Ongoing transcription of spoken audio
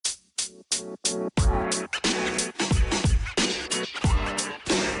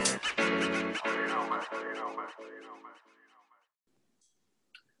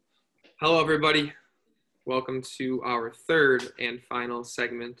Hello, everybody. Welcome to our third and final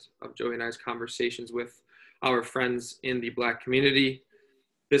segment of Joey and I's conversations with our friends in the Black community.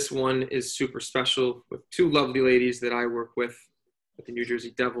 This one is super special with two lovely ladies that I work with at the New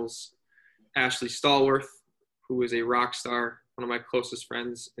Jersey Devils. Ashley Stallworth, who is a rock star, one of my closest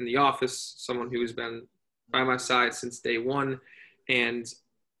friends in the office, someone who has been by my side since day one, and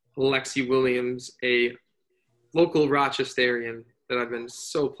Lexi Williams, a local Rochesterian that I've been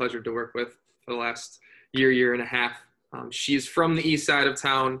so pleasured to work with for the last year and a half. She's from the east side of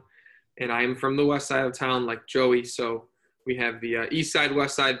town, and I am from the west side of town like Joey, so we have the east side,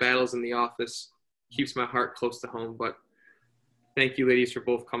 west side battles in the office. Keeps my heart close to home, but thank you, ladies, for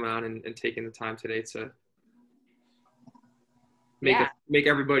both coming on and taking the time today to make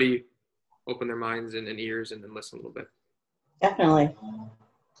everybody open their minds and ears and listen a little bit. Definitely.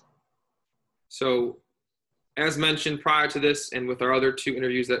 So, as mentioned prior to this, and with our other two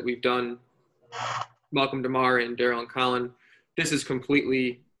interviews that we've done, Malcolm DeMar and Daryl and Colin, this is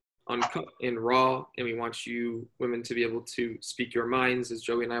completely uncut and raw, and we want you women to be able to speak your minds, as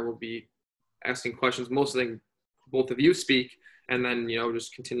Joey and I will be asking questions, most of them both of you speak, and then,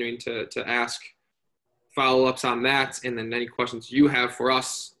 just continuing to ask follow-ups on that, and then any questions you have for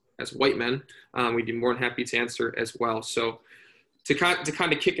us as white men, we'd be more than happy to answer as well. So to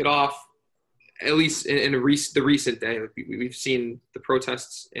kind of kick it off, at least in the recent day, we've seen the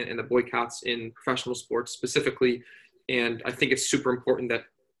protests and the boycotts in professional sports specifically, and I think it's super important that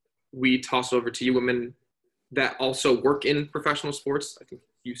we toss it over to you women that also work in professional sports. I think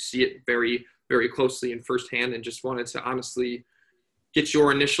you see it very, very closely and firsthand, and just wanted to honestly get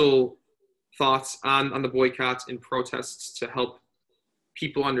your initial thoughts on the boycotts and protests to help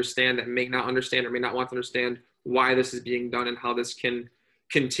people understand that may not understand or may not want to understand why this is being done and how this can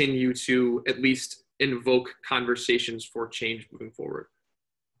continue to at least invoke conversations for change moving forward.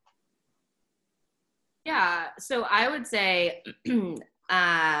 Yeah, so I would say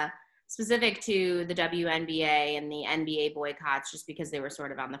specific to the WNBA and the NBA boycotts, just because they were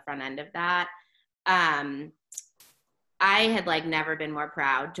sort of on the front end of that, I had never been more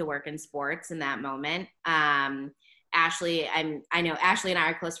proud to work in sports in that moment. Ashley, I know Ashley and I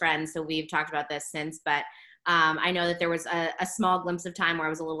are close friends, so we've talked about this since, but I know that there was a small glimpse of time where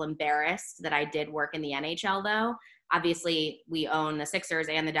I was a little embarrassed that I did work in the NHL, though. Obviously, we own the Sixers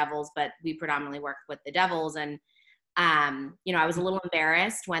and the Devils, but we predominantly work with the Devils. And, I was a little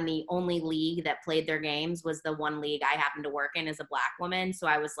embarrassed when the only league that played their games was the one league I happened to work in as a Black woman. So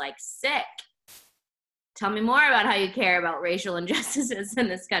I was like, sick. Tell me more about how you care about racial injustices in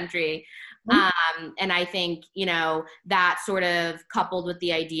this country. And I think, that sort of coupled with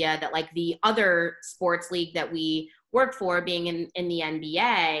the idea that the other sports league that we worked for, being in the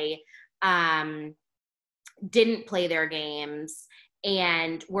NBA, didn't play their games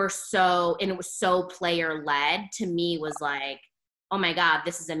and it was so player led, to me was like, oh my God,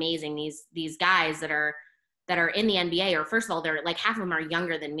 this is amazing. These guys that are in the NBA, or first of all, they're half of them are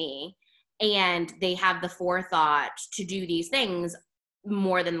younger than me, and they have the forethought to do these things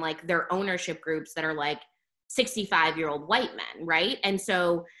more than their ownership groups that are 65-year-old white men, right? And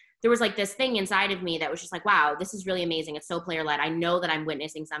so there was this thing inside of me that was just wow, this is really amazing. It's so player-led. I know that I'm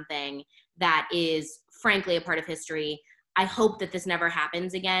witnessing something that is frankly a part of history. I hope that this never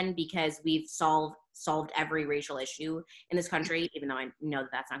happens again, because we've solved every racial issue in this country, even though I know that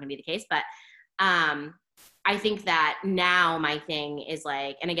that's not gonna be the case. But I think that now my thing is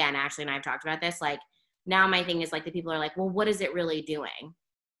and again, Ashley and I have talked about this, now my thing is the people are well, what is it really doing?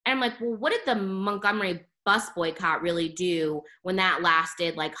 And I'm well, what did the Montgomery bus boycott really do when that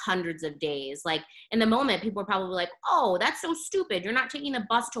lasted hundreds of days? In the moment, people are probably oh, that's so stupid. You're not taking the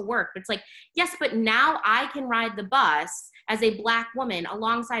bus to work. But it's yes, but now I can ride the bus as a Black woman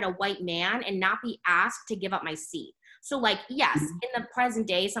alongside a white man and not be asked to give up my seat. So yes, in the present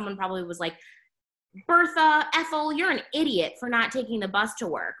day, someone probably was Bertha, Ethel, you're an idiot for not taking the bus to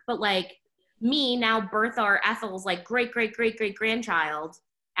work. But me now, Bertha or Ethel's great grandchild.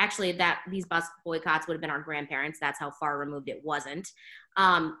 Actually, that these bus boycotts would have been our grandparents. That's how far removed it wasn't.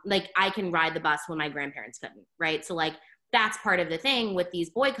 I can ride the bus when my grandparents couldn't, right? So that's part of the thing with these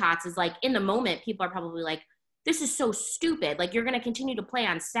boycotts is in the moment, people are probably this is so stupid. You're going to continue to play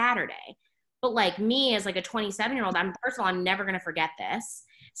on Saturday. But me as a 27-year-old, first of all, I'm never going to forget this.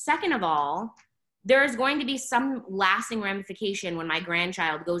 Second of all, there's going to be some lasting ramification when my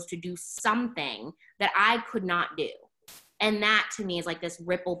grandchild goes to do something that I could not do. And that to me is this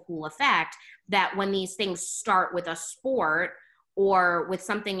ripple pool effect, that when these things start with a sport or with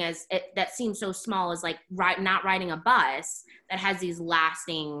something that seems so small as like not riding a bus that has these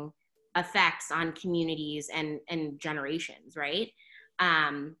lasting effects on communities and generations, right?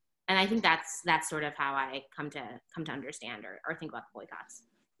 And I think that's sort of how I come to understand or think about the boycotts.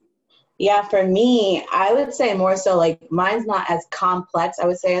 Yeah, for me, I would say more so like mine's not as complex, I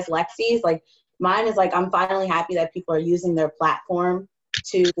would say, as Lexi's. Like mine is like, I'm finally happy that people are using their platform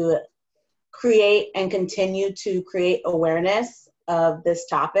to create and continue to create awareness of this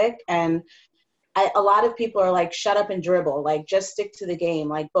topic. And a lot of people are like, shut up and dribble, like just stick to the game.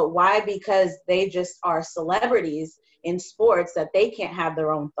 Like, but why? Because they just are celebrities in sports that they can't have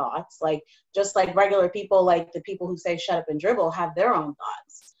their own thoughts. Like, just like regular people, like the people who say shut up and dribble have their own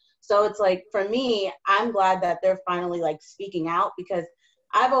thoughts. So it's like, for me, I'm glad that they're finally like speaking out, because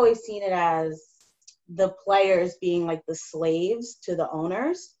I've always seen it as the players being like the slaves to the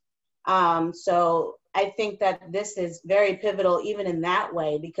owners. So I think that this is very pivotal even in that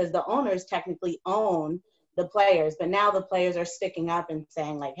way, because the owners technically own the players, but now the players are sticking up and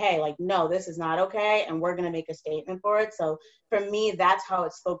saying like, hey, like, no, this is not okay, and we're going to make a statement for it. So for me, that's how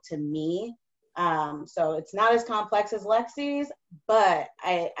it spoke to me. So it's not as complex as Lexi's, but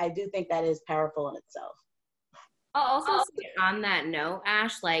I do think that is powerful in itself. I'll also say on that note,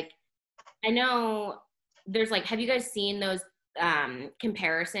 Ash, like, I know there's like, have you guys seen those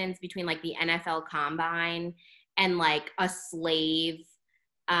comparisons between like the NFL Combine and like a slave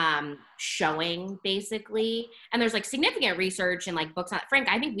showing, basically? And there's like significant research and like books on Frank,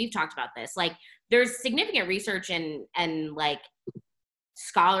 I think we've talked about this. Like there's significant research and like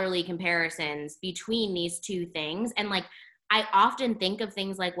scholarly comparisons between these two things. And like I often think of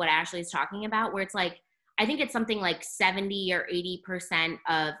things like what Ashley's talking about, where it's like, I think it's something like 70 or 80%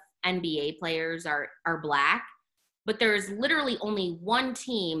 of NBA players are Black, but there's literally only one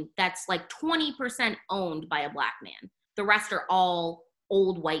team that's like 20% owned by a Black man. The rest are all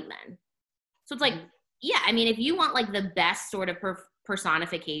old white men. So it's like, yeah, I mean, if you want like the best sort of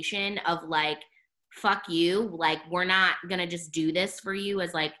personification of like, fuck you, like we're not gonna just do this for you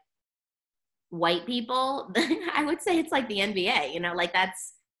as like white people, I would say it's like the NBA, you know, like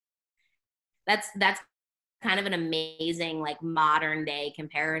that's kind of an amazing like modern day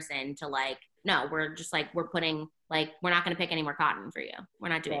comparison to like, no, we're just like, we're putting like, we're not going to pick any more cotton for you. We're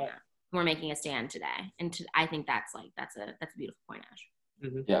not doing that. We're making a stand today. And I think that's like, that's a beautiful point, Ash.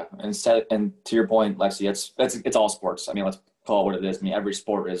 Mm-hmm. Yeah. And to your point, Lexi, it's all sports. I mean, let's call it what it is. I mean, every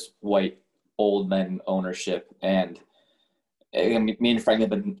sport is white, old men ownership. And me and Frank have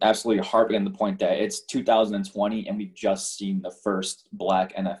been absolutely harping on the point that it's 2020 and we've just seen the first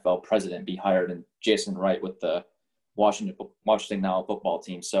Black NFL president be hired, and Jason Wright with the Washington Now football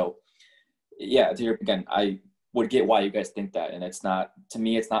team. So yeah, again, I would get why you guys think that. And it's not, to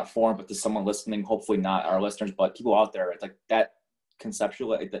me, it's not foreign, but to someone listening, hopefully not our listeners, but people out there, it's like that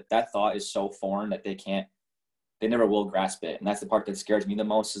conceptual, that thought is so foreign that they never will grasp it. And that's the part that scares me the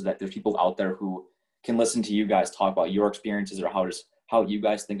most, is that there's people out there who can listen to you guys talk about your experiences or how you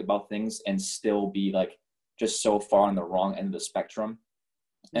guys think about things and still be like just so far on the wrong end of the spectrum.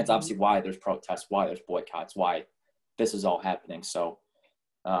 And it's obviously why there's protests, why there's boycotts, why this is all happening. So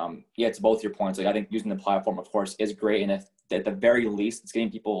yeah, it's both your points. Like I think using the platform, of course, is great. And if at the very least, it's getting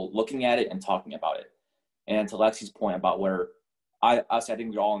people looking at it and talking about it. And to Lexi's point about where I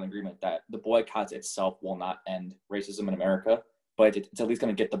think we're all in agreement that the boycotts itself will not end racism in America, but it's at least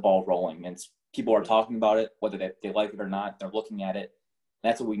going to get the ball rolling. And people are talking about it, whether they like it or not. They're looking at it.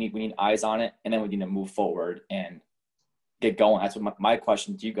 That's what we need. We need eyes on it, and then we need to move forward and get going. That's what my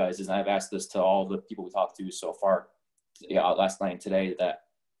question to you guys is, and I've asked this to all the people we talked to so far, last night and today, that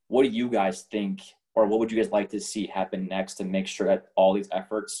what do you guys think, or what would you guys like to see happen next to make sure that all these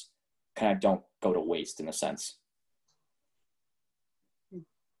efforts kind of don't go to waste in a sense?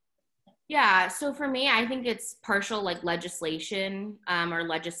 Yeah, so for me, I think it's partial like legislation or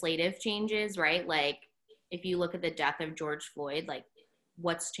legislative changes, right? Like if you look at the death of George Floyd, like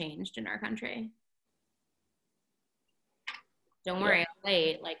what's changed in our country? Don't worry, I'm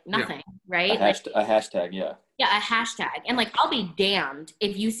late. Like nothing, right? A hashtag, yeah. Yeah, a hashtag. And like, I'll be damned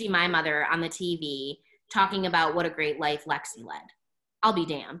if you see my mother on the TV talking about what a great life Lexi led. I'll be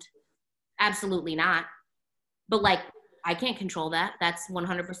damned. Absolutely not. But like, I can't control that. That's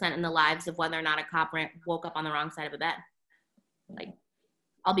 100% in the lives of whether or not a cop woke up on the wrong side of a bed. Like,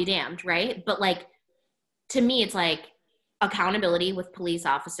 I'll be damned, right? But like, to me, it's like accountability with police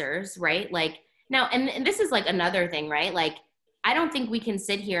officers, right? Like now, and this is like another thing, right? Like, I don't think we can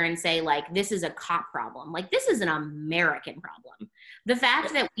sit here and say like, this is a cop problem. Like this is an American problem. The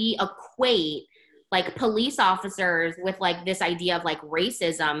fact that we equate like police officers with like this idea of like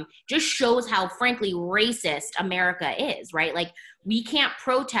racism just shows how frankly racist America is, right? Like we can't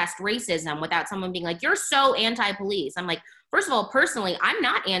protest racism without someone being like, you're so anti-police. I'm like, first of all, personally, I'm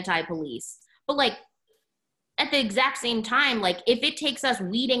not anti-police, but like at the exact same time, like if it takes us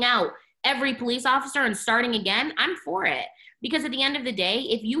weeding out every police officer and starting again, I'm for it. Because at the end of the day,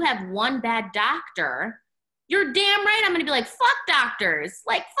 if you have one bad doctor, you're damn right I'm going to be like, fuck doctors.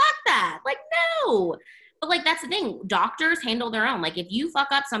 Like, fuck that. Like, no. But like, that's the thing. Doctors handle their own. Like, if you fuck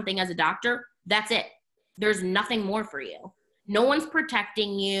up something as a doctor, that's it. There's nothing more for you. No one's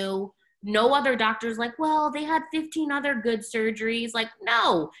protecting you. No other doctor's like, well, they had 15 other good surgeries. Like,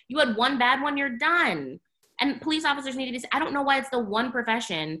 no. You had one bad one, you're done. And police officers need to be, I don't know why it's the one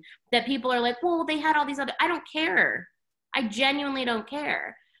profession that people are like, well, they had all these other, I don't care. I genuinely don't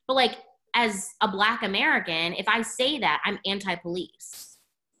care. But like, as a Black American, if I say that, I'm anti-police,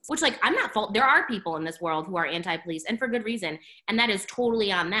 which like, I'm not fault. There are people in this world who are anti-police and for good reason. And that is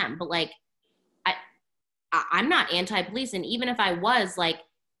totally on them. But like, I'm not anti-police. And even if I was, like,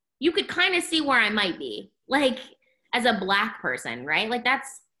 you could kind of see where I might be, like as a Black person, right? Like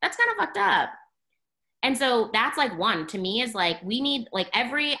that's kind of fucked up. And so that's like one to me is like, we need like I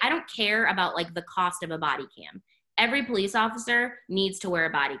don't care about like the cost of a body cam. Every police officer needs to wear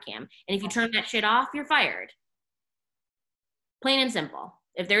a body cam. And if you turn that shit off, you're fired. Plain and simple.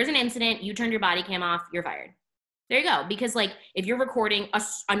 If there's an incident, you turned your body cam off, you're fired. There you go. Because like if you're recording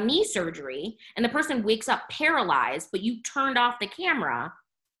a knee surgery and the person wakes up paralyzed, but you turned off the camera,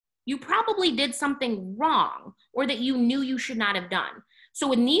 you probably did something wrong or that you knew you should not have done. So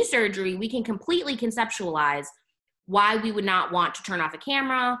with knee surgery, we can completely conceptualize why we would not want to turn off a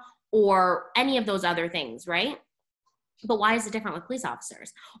camera or any of those other things, right? But why is it different with police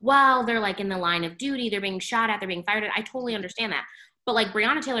officers? Well, they're like in the line of duty, they're being shot at, they're being fired at. I totally understand that. But like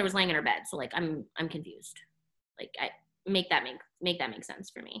Breonna Taylor was laying in her bed. So like I'm confused. Like make that make sense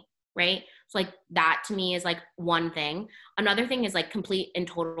for me, right? So like that to me is like one thing. Another thing is like complete and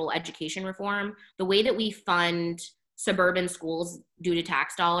total education reform. The way that we fund suburban schools due to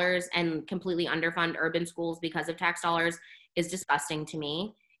tax dollars and completely underfund urban schools because of tax dollars is disgusting to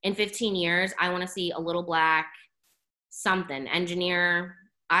me. In 15 years, I want to see a little Black something, engineer,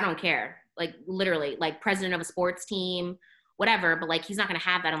 I don't care. Like literally, like president of a sports team, whatever, but like he's not going to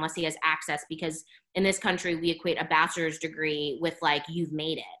have that unless he has access, because in this country we equate a bachelor's degree with like you've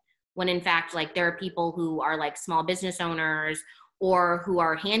made it, when in fact like there are people who are like small business owners or who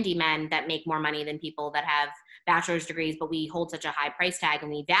are handymen that make more money than people that have bachelor's degrees, but we hold such a high price tag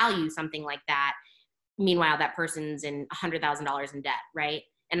and we value something like that. Meanwhile, that person's in $100,000 in debt, right?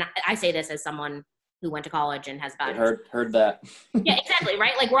 And I say this as someone who went to college and has about heard that. Yeah, exactly,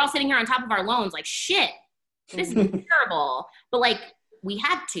 right? Like we're all sitting here on top of our loans, like shit, this is terrible. But like we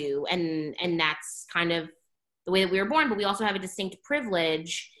had to, and that's kind of the way that we were born. But we also have a distinct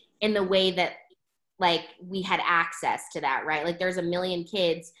privilege in the way that like we had access to that, right? Like there's a million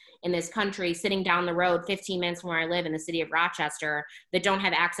kids in this country sitting down the road 15 minutes from where I live in the city of Rochester that don't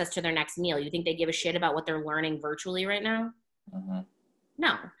have access to their next meal. You think they give a shit about what they're learning virtually right now? Mm-hmm.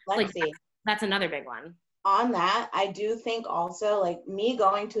 No. Like that's another big one. On that, I do think also like me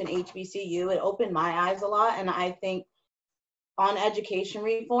going to an HBCU, it opened my eyes a lot. And I think on education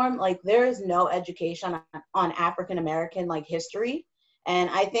reform, like there is no education on African-American like history.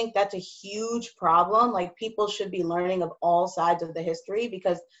 And I think that's a huge problem. Like people should be learning of all sides of the history,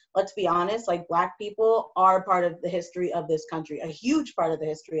 because let's be honest, like Black people are part of the history of this country, a huge part of the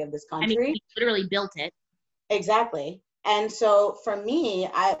history of this country. I mean, we literally built it. Exactly. And so for me,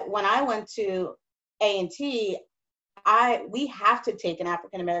 when I went to A&T, we have to take an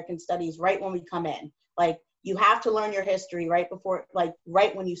African-American studies right when we come in. Like you have to learn your history right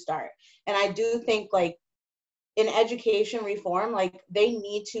when you start. And I do think like in education reform, like they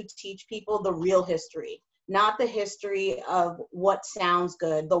need to teach people the real history, not the history of what sounds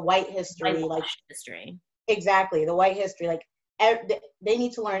good, the white history, like history. Exactly, the white history. Like they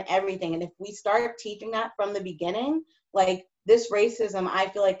need to learn everything. And if we start teaching that from the beginning, like this racism, I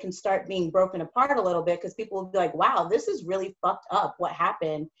feel like can start being broken apart a little bit, because people will be like, wow, this is really fucked up what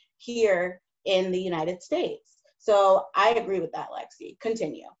happened here in the United States. So I agree with that, Lexi.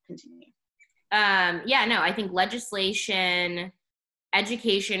 Continue. Yeah, no, I think legislation,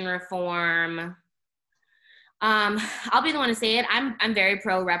 education reform, I'll be the one to say it. I'm very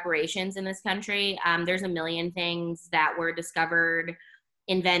pro reparations in this country. There's a million things that were discovered,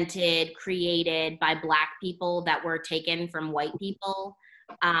 invented, created by Black people that were taken from white people,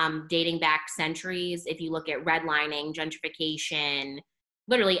 dating back centuries. If you look at redlining, gentrification,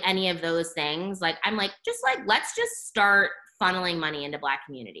 literally any of those things, like I'm like, just like, let's just start funneling money into Black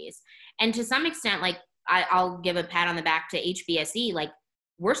communities. And to some extent, like I'll give a pat on the back to HBSE, like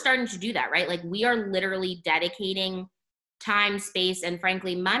we're starting to do that, right? Like we are literally dedicating time, space, and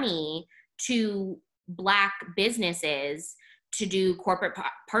frankly, money to Black businesses to do corporate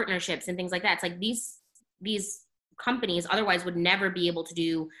partnerships and things like that. It's like these companies otherwise would never be able to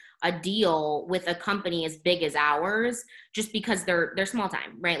do a deal with a company as big as ours just because they're small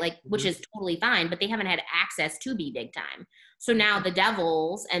time, right? Like, which is totally fine, but they haven't had access to be big time. So now the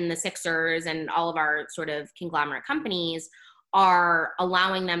Devils and the Sixers and all of our sort of conglomerate companies are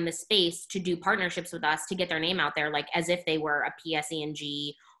allowing them the space to do partnerships with us to get their name out there, like as if they were a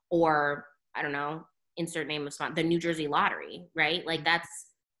PSE&G or, I don't know, insert name of sponsor, the New Jersey Lottery, right? Like that's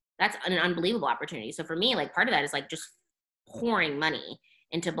an unbelievable opportunity. So for me, like part of that is like just pouring money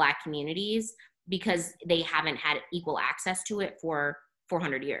into Black communities because they haven't had equal access to it for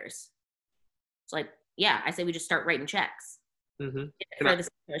 400 years. It's like, yeah, I say we just start writing checks. For the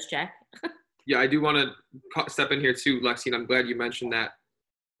first check. Yeah, I do want to step in here too, Lexi, and I'm glad you mentioned that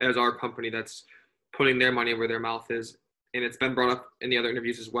as our company that's putting their money where their mouth is. And it's been brought up in the other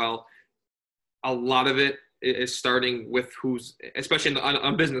interviews as well. A lot of it is starting with who's, especially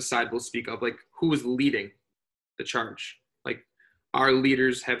on business side, we'll speak of, like who is leading the charge. Like our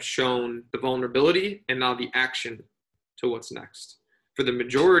leaders have shown the vulnerability and now the action to what's next. For the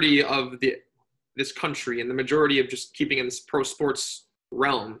majority of this country and the majority of just keeping in this pro sports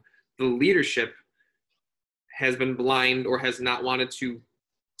realm, the leadership has been blind or has not wanted to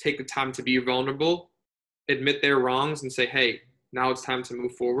take the time to be vulnerable, admit their wrongs, and say, hey, now it's time to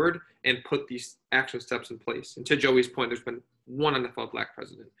move forward and put these action steps in place. And to Joey's point, there's been one NFL Black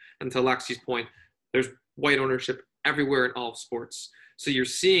president. And to Lexi's point, there's white ownership everywhere in all sports. So you're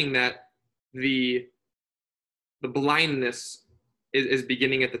seeing that the blindness is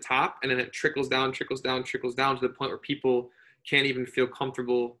beginning at the top, and then it trickles down to the point where people can't even feel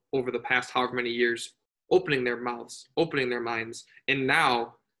comfortable over the past however many years opening their mouths, opening their minds. And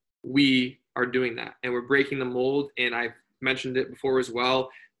now we are doing that, and we're breaking the mold. And I've mentioned it before as well.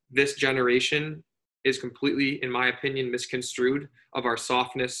 This generation is completely, in my opinion, misconstrued of our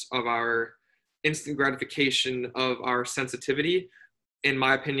softness, of our instant gratification, of our sensitivity. In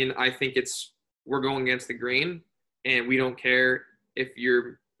my opinion, I think we're going against the grain, and we don't care if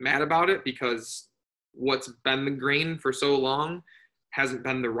you're mad about it, because what's been the grain for so long hasn't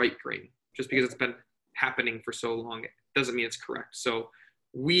been the right grain. Just because it's been happening for so long, it doesn't mean it's correct. So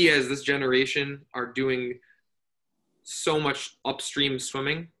we as this generation are doing so much upstream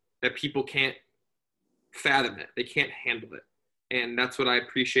swimming that people can't fathom it. They can't handle it. And that's what I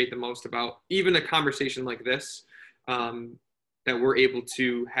appreciate the most about even a conversation like this, that we're able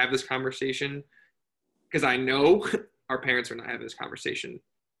to have this conversation, because I know our parents are not having this conversation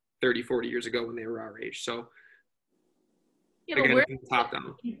 30, 40 years ago when they were our age. So yeah, again, we're top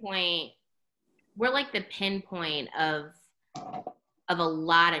down. We're like the pinpoint of a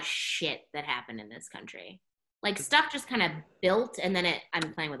lot of shit that happened in this country. Like stuff just kind of built, and then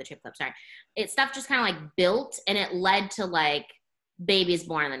I'm playing with a chip clip, sorry. Stuff just kind of like built, and it led to like babies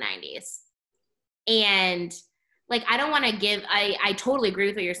born in the 90s. And like, I don't want to I totally agree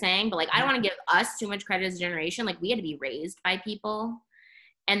with what you're saying, but like, I don't want to give us too much credit as a generation. Like we had to be raised by people,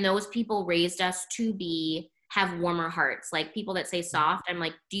 and those people raised us to have warmer hearts. Like people that say soft, I'm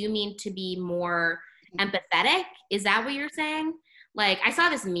like, do you mean to be more empathetic? Is that what you're saying? Like I saw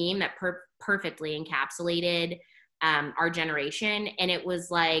this meme that perfectly encapsulated our generation. And it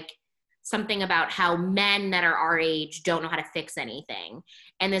was like something about how men that are our age don't know how to fix anything.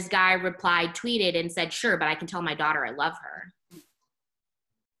 And this guy tweeted and said, sure, but I can tell my daughter I love her.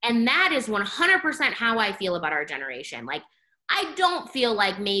 And that is 100% how I feel about our generation. Like, I don't feel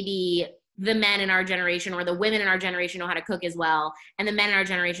like maybe the men in our generation or the women in our generation know how to cook as well, and the men in our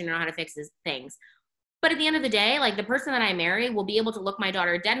generation know how to fix things. But at the end of the day, like the person that I marry will be able to look my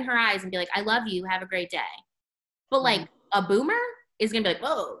daughter dead in her eyes and be like, I love you, have a great day. But like a boomer is gonna be like,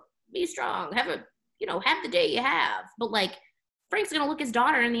 whoa, be strong, have the day you have. But like Frank's gonna look his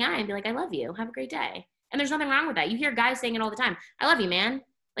daughter in the eye and be like, I love you, have a great day. And there's nothing wrong with that. You hear guys saying it all the time. I love you, man.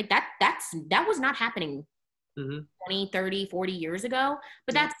 Like that was not happening 20, 30, 40 years ago.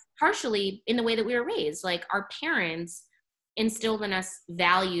 But that's partially in the way that we were raised. Like our parents instilled in us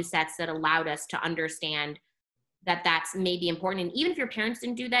value sets that allowed us to understand that that's maybe important. And even if your parents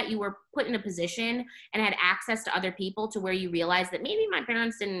didn't do that, you were put in a position and had access to other people to where you realized that maybe my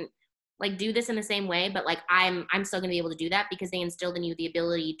parents didn't like do this in the same way, but like I'm still gonna be able to do that because they instilled in you the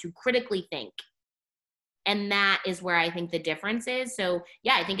ability to critically think. And that is where I think the difference is. So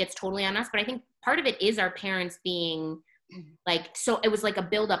yeah, I think it's totally on us, but I think part of it is our parents being like, so it was like a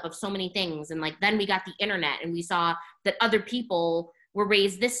buildup of so many things. And like, then we got the internet and we saw that other people were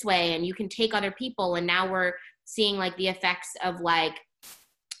raised this way, and you can take other people, and now we're seeing like the effects of like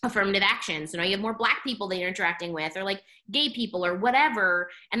affirmative action. So now you have more Black people that you're interacting with, or like gay people or whatever.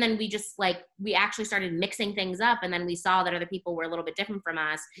 And then we just like, we actually started mixing things up, and then we saw that other people were a little bit different from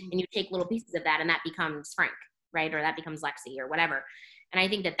us, and you take little pieces of that, and that becomes Frank, right? Or that becomes Lexi or whatever. And I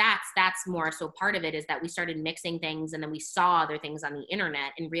think that that's more so part of it, is that we started mixing things, and then we saw other things on the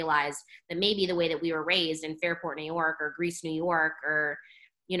internet and realized that maybe the way that we were raised in Fairport, New York, or Greece, New York, or,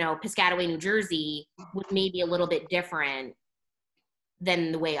 you know, Piscataway, New Jersey, was maybe a little bit different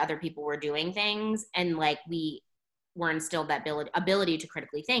than the way other people were doing things. And like, we were instilled that ability to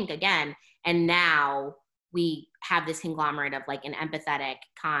critically think again. And now we have this conglomerate of like an empathetic,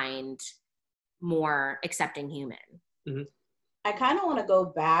 kind, more accepting human. Mm-hmm. I kind of want to go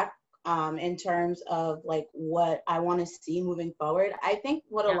back in terms of like what I want to see moving forward. I think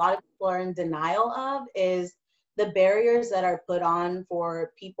what a lot of people are in denial of is the barriers that are put on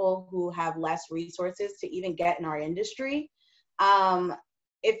for people who have less resources to even get in our industry.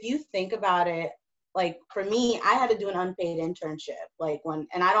 If you think about it, like for me, I had to do an unpaid internship, like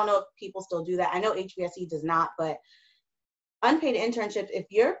and I don't know if people still do that. I know HBSE does not, but unpaid internships, if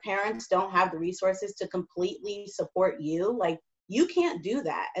your parents don't have the resources to completely support you, like you can't do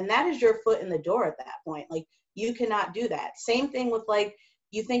that. And that is your foot in the door at that point. Like you cannot do that. Same thing with like,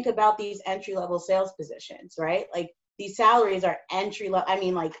 you think about these entry-level sales positions, right? Like these salaries are entry-level, I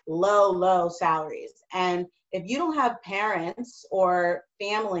mean like low salaries. And if you don't have parents or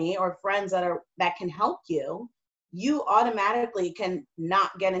family or friends that can help you, you automatically can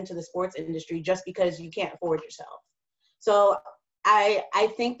not get into the sports industry just because you can't afford yourself. So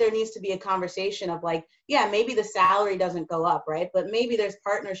I think there needs to be a conversation of like, yeah, maybe the salary doesn't go up, right? But maybe there's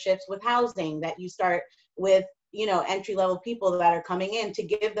partnerships with housing that you start with, you know, entry-level people that are coming in to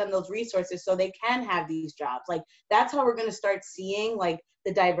give them those resources so they can have these jobs. Like that's how we're going to start seeing like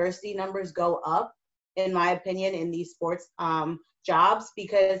the diversity numbers go up, in my opinion, in these sports jobs,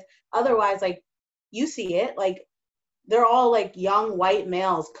 because otherwise, like you see it, like they're all like young white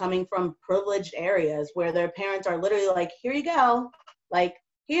males coming from privileged areas where their parents are literally like, here you go, like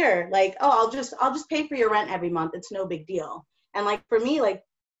here, like, oh, I'll just pay for your rent every month. It's no big deal. And like for me, like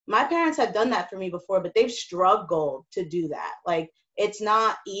my parents have done that for me before, but they've struggled to do that. Like it's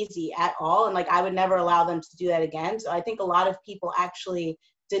not easy at all. And like I would never allow them to do that again. So I think a lot of people actually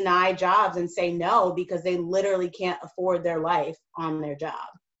deny jobs and say no because they literally can't afford their life on their job.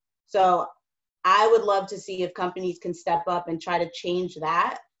 So I would love to see if companies can step up and try to change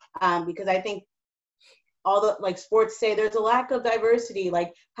that, because I think all the like sports say there's a lack of diversity.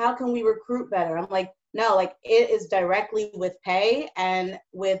 Like, how can we recruit better? I'm like, no, like it is directly with pay and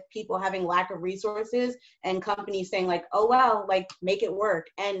with people having lack of resources and companies saying like, oh, wow, like make it work.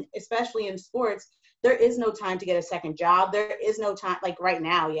 And especially in sports, there is no time to get a second job. There is no time, like right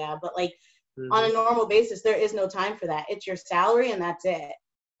now, yeah, but like on a normal basis, there is no time for that. It's your salary and that's it.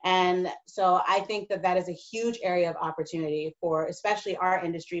 And so I think that that is a huge area of opportunity for especially our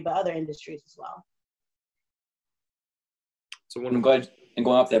industry, but other industries as well. So I'm glad, and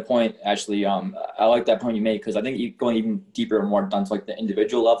going off that point, Ashley, I like that point you made, because I think going even deeper and more down to like the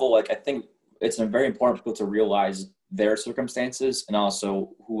individual level, like I think it's very important for people to realize their circumstances and also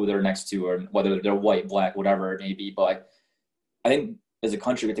who they're next to, or whether they're white, black, whatever it may be. But like, I think as a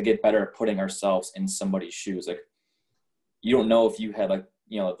country, we have to get better at putting ourselves in somebody's shoes. Like, you don't know if you had like,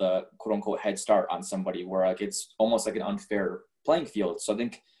 you know, the quote unquote head start on somebody, where like it's almost like an unfair playing field. So I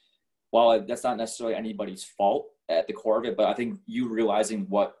think while that's not necessarily anybody's fault at the core of it, but I think you realizing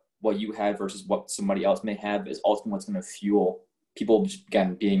what you have versus what somebody else may have is ultimately what's going to fuel people,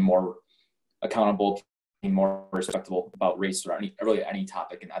 again, being more accountable, being more respectable about race or really any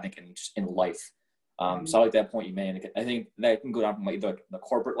topic. And I think in life. So I like that point you made. And I think that can go down from like the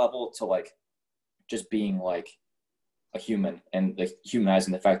corporate level to like just being like a human, and like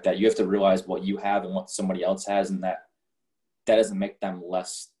humanizing the fact that you have to realize what you have and what somebody else has, and that doesn't make them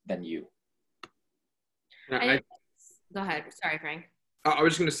less than you. Go ahead. Sorry, Frank. I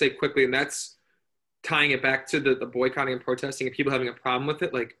was just going to say quickly, and that's tying it back to the boycotting and protesting and people having a problem with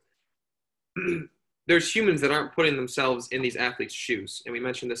it. Like, there's humans that aren't putting themselves in these athletes' shoes. And we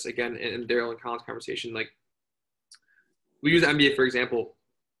mentioned this again in Daryl and Colin's conversation. Like, we use the NBA, for example.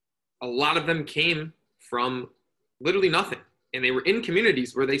 A lot of them came from literally nothing. And they were in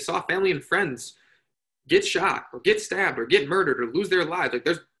communities where they saw family and friends get shot or get stabbed or get murdered or lose their lives. Like,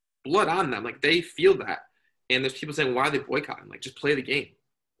 there's blood on them. Like, they feel that. And there's people saying, why are they boycotting? Like, just play the game.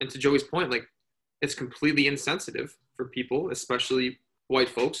 And to Joey's point, like, it's completely insensitive for people, especially white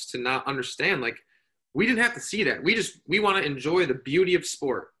folks, to not understand. Like, we didn't have to see that. We want to enjoy the beauty of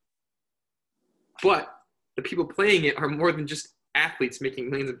sport. But the people playing it are more than just athletes making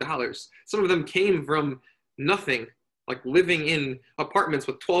millions of dollars. Some of them came from nothing, like living in apartments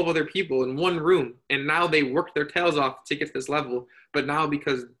with 12 other people in one room. And now they worked their tails off to get to this level. But now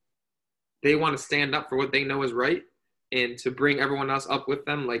because they want to stand up for what they know is right and to bring everyone else up with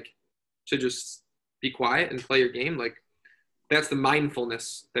them, like to just be quiet and play your game, like that's the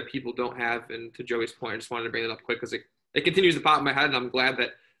mindfulness that people don't have. And to Joey's point, I just wanted to bring it up quick because it continues to pop in my head, and I'm glad that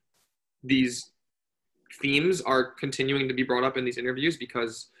these themes are continuing to be brought up in these interviews,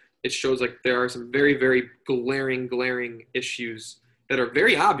 because it shows like there are some very, very glaring issues that are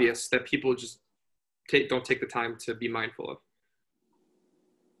very obvious that people just don't take the time to be mindful of.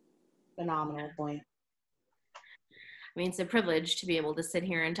 Phenomenal point. I mean, it's a privilege to be able to sit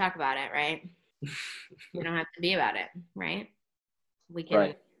here and talk about it, right? We don't have to be about it, right? We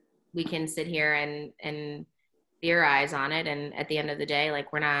can sit here and theorize on it, and at the end of the day, like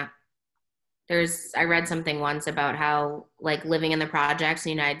I read something once about how like living in the projects in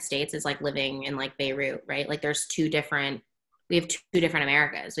the United States is like living in like Beirut, right? Like we have two different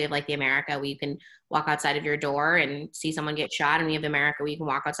Americas. We have like the America where you can walk outside of your door and see someone get shot, and we have America where you can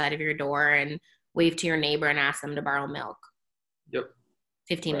walk outside of your door and wave to your neighbor and ask them to borrow milk. Yep.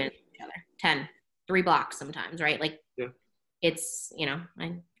 15 minutes with each other. 10, 3 blocks sometimes, right? Like it's,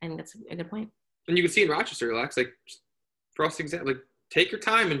 I think that's a good point. And you can see in Rochester, Lex, like for us, like take your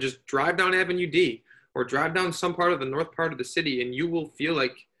time and just drive down Avenue D or drive down some part of the north part of the city, and you will feel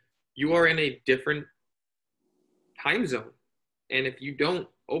like you are in a different time zone. And if you don't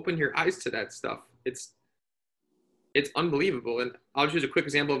open your eyes to that stuff, it's unbelievable. And I'll just use a quick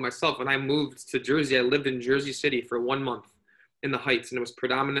example of myself. When I moved to Jersey, I lived in Jersey City for 1 month in the Heights, and it was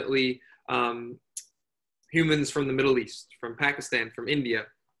predominantly humans from the Middle East, from Pakistan, from India.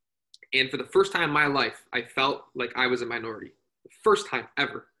 And for the first time in my life, I felt like I was a minority. The first time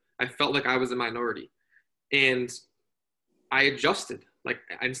ever, I felt like I was a minority. And I adjusted. Like,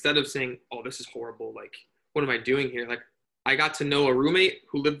 instead of saying, oh, this is horrible, like, what am I doing here? Like, I got to know a roommate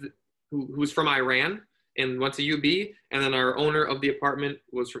who was from Iran and went to UB, and then our owner of the apartment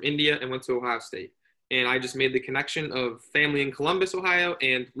was from India and went to Ohio State. And I just made the connection of family in Columbus, Ohio,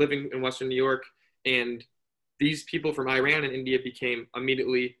 and living in Western New York. And these people from Iran and India became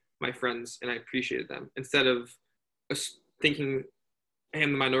immediately my friends, and I appreciated them. Instead of thinking I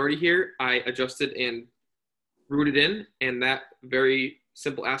am the minority here, I adjusted and rooted in, and that very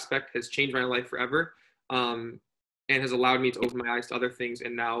simple aspect has changed my life forever, and has allowed me to open my eyes to other things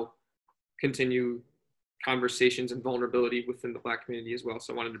and now continue conversations and vulnerability within the Black community as well.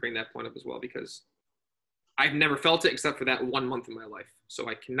 So I wanted to bring that point up as well, because I've never felt it except for that 1 month in my life. So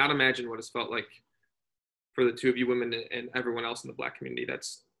I cannot imagine what it's felt like for the two of you women and everyone else in the Black community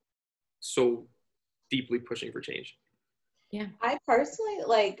that's so deeply pushing for change. Yeah. I personally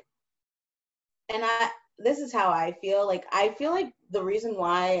this is how I feel. Like, I feel like the reason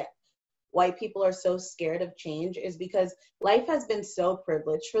why white people are so scared of change is because life has been so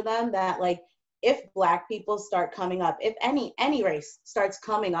privileged for them that, like, if Black people start coming up, if any race starts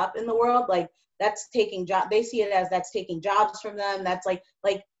coming up in the world, like, that's taking they see it as that's taking jobs from them. That's like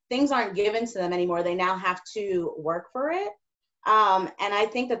things aren't given to them anymore. They now have to work for it. And I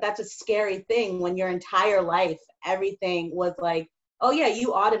think that that's a scary thing when your entire life, everything was like, oh yeah,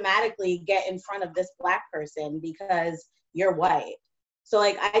 you automatically get in front of this Black person because you're white. So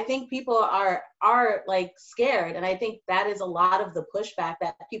like, I think people are like scared. And I think that is a lot of the pushback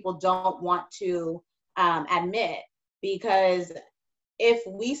that people don't want to admit, because if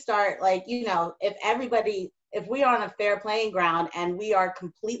we start like, if we are on a fair playing ground and we are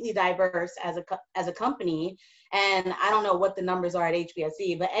completely diverse as a company, and I don't know what the numbers are at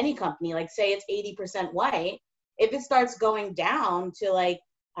HBSE, but any company, like say it's 80% white, if it starts going down to like,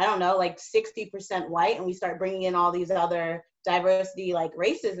 I don't know, like 60% white, and we start bringing in all these other diversity, like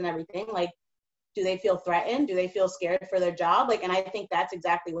races and everything, like, do they feel threatened? Do they feel scared for their job? Like, and I think that's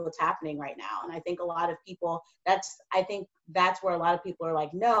exactly what's happening right now. And I think a lot of people, that's where a lot of people are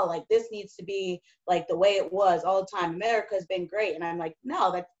like, no, like this needs to be like the way it was all the time. America's been great. And I'm like,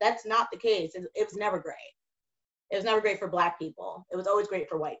 no, that's not the case. It was never great. It was never great for Black people. It was always great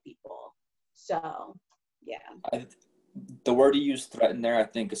for white people. So, yeah. The word you use, threaten, there, I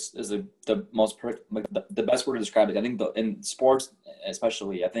think is the most the best word to describe it. I think in sports,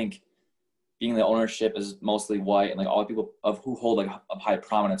 especially, I think being the ownership is mostly white, and like all the people who hold like a high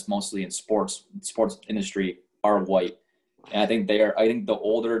prominence, mostly in sports industry, are white. And I think the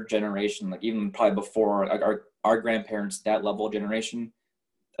older generation, like even probably before like our grandparents, that level of generation,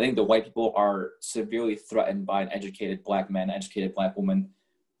 I think the white people are severely threatened by an educated Black man, educated Black woman,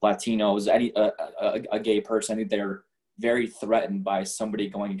 Latinos, a gay person. I think they're very threatened by somebody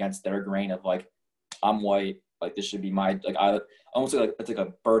going against their grain of like, I'm white, like this should be my, like, I almost like it's like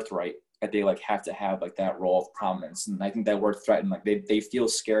a birthright that they like have to have like that role of prominence. And I think that word threatened, like they feel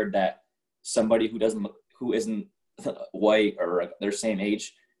scared that somebody who isn't white or like their same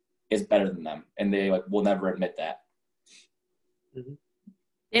age is better than them, and they like will never admit that. Mm-hmm.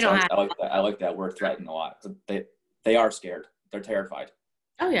 They don't have. I like that word threatened a lot. They are scared. They're terrified.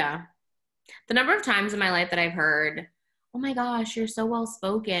 Oh yeah, the number of times in my life that I've heard, "Oh my gosh, you're so well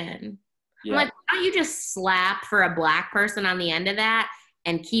spoken." Yeah. I'm like, why don't you just slap for a black person on the end of that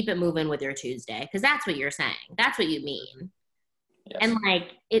and keep it moving with your Tuesday? Because that's what you're saying. That's what you mean. Yes. And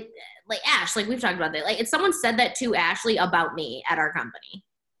like Ash, like we've talked about that. Like if someone said that to Ashley about me at our company,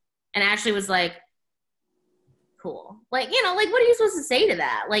 and Ashley was like, cool. Like, you know, like what are you supposed to say to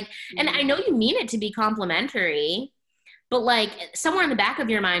that? Like, and I know you mean it to be complimentary, but like somewhere in the back of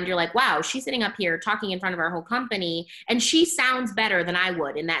your mind, you're like, wow, she's sitting up here talking in front of our whole company and she sounds better than I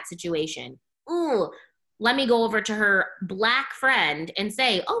would in that situation. Ooh, let me go over to her black friend and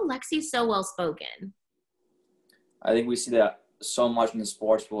say, oh, Lexi's so well spoken. I think we see that so much in the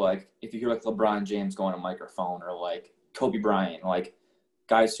sports, but like if you hear like LeBron James going on a microphone or like Kobe Bryant, like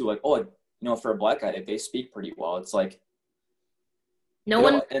guys who like, oh, you know, for a black guy, they speak pretty well. It's like no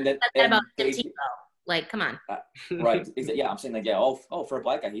one said that about Tim Tebow. Like, come on. Right. Yeah, I'm saying like, yeah, oh, for a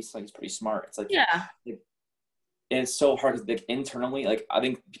black guy, he's pretty smart. It's like, yeah. And it's so hard to like internally. Like, I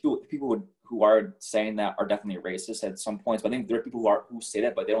think people who are saying that are definitely racist at some points. But I think there are people who say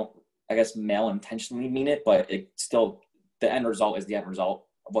that, but they don't, I guess, malintentionally mean it. But it still, the end result is the end result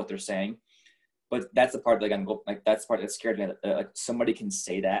of what they're saying. But that's the part like that's the part that's scared me. Like somebody can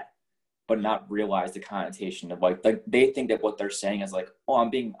say that, but not realize the connotation of like they think that what they're saying is like, oh, I'm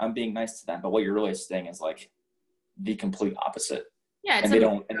being nice to them, but what you're really saying is like the complete opposite. Yeah, and they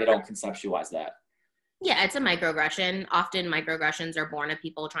don't conceptualize that. Yeah, it's a microaggression. Often microaggressions are born of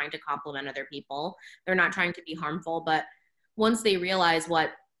people trying to compliment other people. They're not trying to be harmful, but once they realize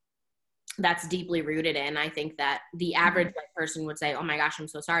what that's deeply rooted in, I think that the average white person would say, oh my gosh, I'm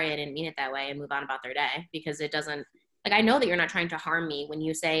so sorry, I didn't mean it that way, and move on about their day, because it doesn't. Like, I know that you're not trying to harm me when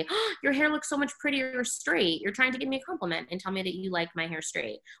you say, oh, your hair looks so much prettier straight. You're trying to give me a compliment and tell me that you like my hair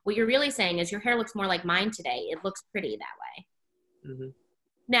straight. What you're really saying is your hair looks more like mine today. It looks pretty that way. Mm-hmm.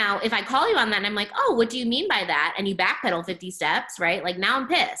 Now, if I call you on that and I'm like, oh, what do you mean by that? And you backpedal 50 steps, right? Like, now I'm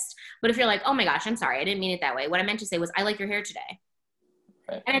pissed. But if you're like, oh my gosh, I'm sorry, I didn't mean it that way. What I meant to say was, I like your hair today.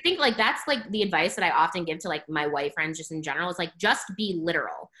 Right. And I think like that's like the advice that I often give to like my white friends just in general is like, just be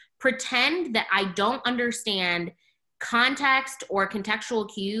literal. Pretend that I don't understand context or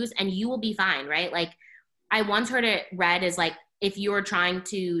contextual cues and you will be fine, right? Like I once heard it read as like, if you're trying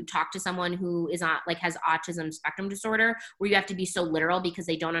to talk to someone who is not like has autism spectrum disorder, where you have to be so literal because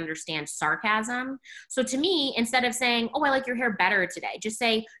they don't understand sarcasm. So to me, instead of saying, oh, I like your hair better today, just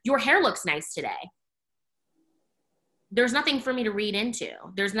say your hair looks nice today. There's nothing for me to read into.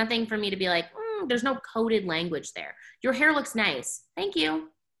 There's nothing for me to be like, there's no coded language there. Your hair looks nice. Thank you.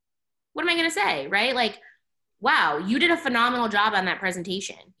 What am I going to say, right? Like, wow, you did a phenomenal job on that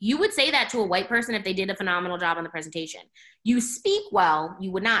presentation. You would say that to a white person if they did a phenomenal job on the presentation. You speak well,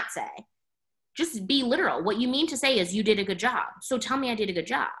 you would not say. Just be literal. What you mean to say is you did a good job. So tell me I did a good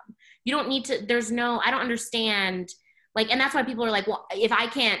job. You don't need to, I don't understand. Like, and that's why people are like, well, if I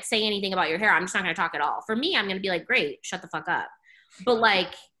can't say anything about your hair, I'm just not going to talk at all. For me, I'm going to be like, great, shut the fuck up. But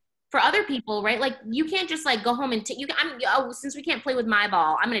like, for other people, right? Like, you can't just like go home and since we can't play with my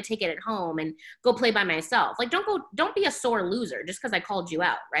ball, I'm going to take it at home and go play by myself. Like, don't be a sore loser just because I called you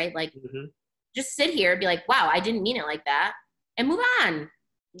out, right? Like, just sit here and be like, wow, I didn't mean it like that, and move on.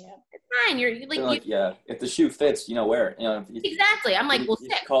 Yeah, it's fine. You're like, yeah, if the shoe fits, wear it. Exactly. I'm like, well, you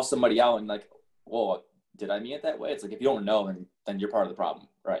call somebody out and like, well, did I mean it that way? It's like, if you don't know, then you're part of the problem,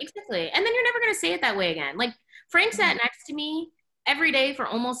 right? Exactly. And then you're never going to say it that way again. Like, Frank sat next to me every day for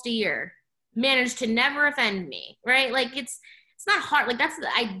almost a year, managed to never offend me, right? Like, it's not hard. Like,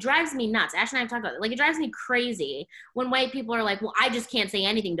 it drives me nuts. Ash and I have talked about it. Like, it drives me crazy when white people are like, well, I just can't say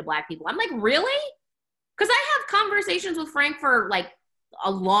anything to black people. I'm like, really? Because I have conversations with Frank for like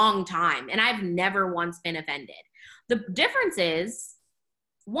a long time, and I've never once been offended. The difference is,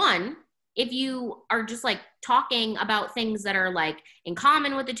 one, if you are just like talking about things that are like in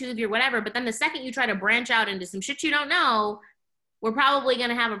common with the two of you or whatever, but then the second you try to branch out into some shit you don't know, we're probably going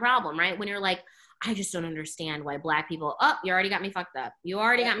to have a problem, right? When you're like, I just don't understand why black people, you already got me fucked up. You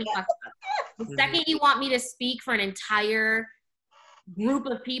already got me fucked up. The second you want me to speak for an entire group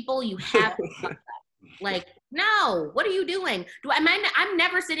of people, you have me fucked up. Like, no, what are you doing? I'm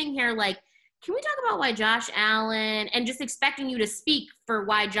never sitting here like, can we talk about why Josh Allen, and just expecting you to speak for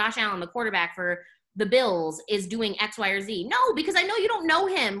why Josh Allen, the quarterback for the Bills is doing X, Y, or Z. No, because I know you don't know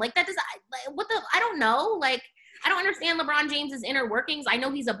him. Like that does I don't know. Like I don't understand LeBron James's inner workings. I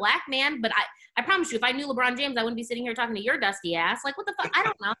know he's a black man, but I promise you, if I knew LeBron James, I wouldn't be sitting here talking to your dusty ass. Like what the fuck? I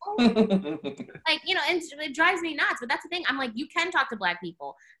don't know. Like, you know, and it drives me nuts. But that's the thing. I'm like, you can talk to black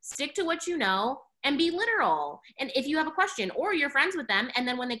people. Stick to what you know and be literal. And if you have a question or you're friends with them, and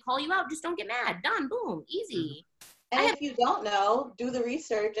then when they call you out, just don't get mad. Done. Boom. Easy. And if you don't know, do the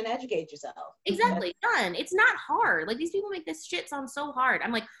research and educate yourself. Exactly. Done. It's not hard. Like, these people make this shit sound so hard.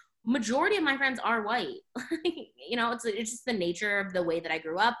 I'm like, majority of my friends are white. You know, it's just the nature of the way that I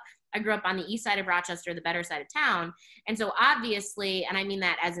grew up. I grew up on the east side of Rochester, the better side of town. And so obviously, and I mean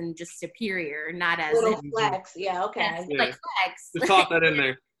that as in just superior, not as little flex. Yeah, okay. Yes, yeah. Like flex. Just toss that in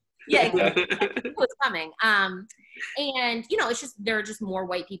there. Yeah, exactly. What's coming. And, you know, it's just, there are just more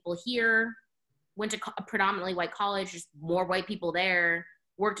white people here. Went to a predominantly white college, just more white people there,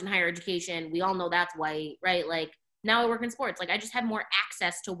 worked in higher education. We all know that's white, right? Like, now I work in sports. Like, I just have more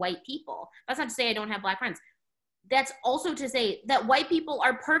access to white people. That's not to say I don't have black friends. That's also to say that white people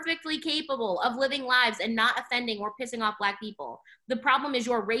are perfectly capable of living lives and not offending or pissing off black people. The problem is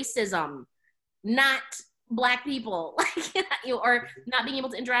your racism, not black people, like, or not being able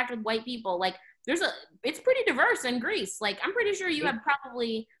to interact with white people. Like, it's pretty diverse in Greece. Like, I'm pretty sure you have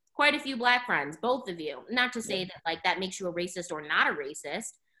probably quite a few black friends, both of you. Not to say that, like, that makes you a racist or not a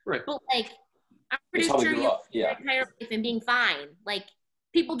racist. Right. But, like, I'm pretty sure you live entire life and being fine. Like,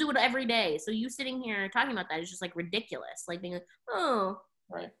 people do it every day. So you sitting here talking about that is just, like, ridiculous. Like, being like,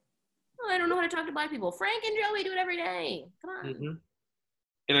 right. I don't know how to talk to black people. Frank and Joey do it every day. Come on. Mm-hmm.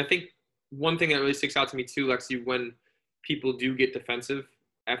 And I think one thing that really sticks out to me too, Lexi, when people do get defensive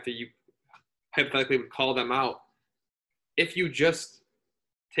after you hypothetically would call them out, if you just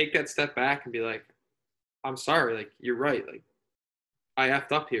take that step back and be like, I'm sorry, like, you're right, like, I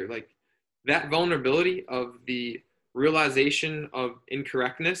effed up here. Like, that vulnerability of the realization of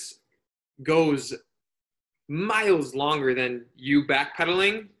incorrectness goes miles longer than you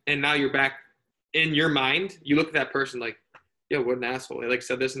backpedaling, and now you're back in your mind. You look at that person like, yeah, what an asshole. They, like,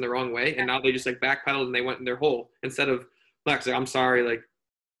 said this in the wrong way, and now they just, like, backpedaled and they went in their hole. Instead of, like, I'm sorry, like,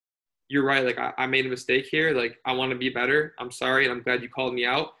 you're right, like, I made a mistake here. Like, I want to be better. I'm sorry, and I'm glad you called me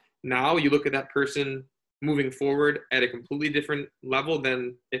out. Now you look at that person moving forward at a completely different level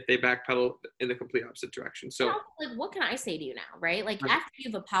than if they backpedal in the complete opposite direction. So, like, what can I say to you now, right? Like, after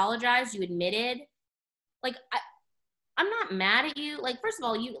you've apologized, you admitted, like, I'm not mad at you. Like, first of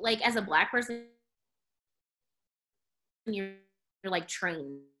all, you, like, as a black person, you're like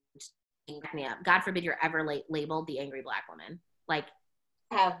trained to back me up. God forbid you're ever labeled the angry black woman. Like,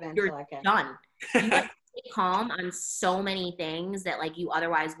 have been, you're so I can. done. You have to stay calm on so many things that, like, you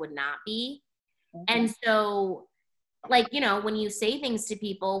otherwise would not be. Mm-hmm. And so, like, you know, when you say things to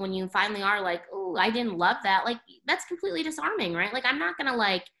people, when you finally are like, oh, I didn't love that, like, that's completely disarming, right? Like, I'm not gonna,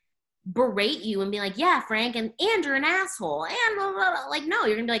 like, berate you and be like, yeah, Frank, and you're an asshole, and blah, blah, blah. Like, no,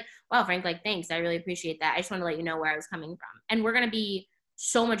 you're gonna be like, wow, Frank, like, thanks, I really appreciate that. I just want to let you know where I was coming from. And we're gonna be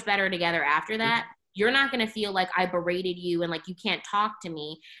so much better together after that. You're not gonna feel like I berated you and, like, you can't talk to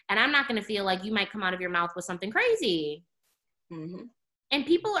me, and I'm not gonna feel like you might come out of your mouth with something crazy. Mm-hmm. And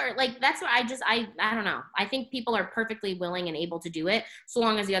people are like, that's what I don't know. I think people are perfectly willing and able to do it so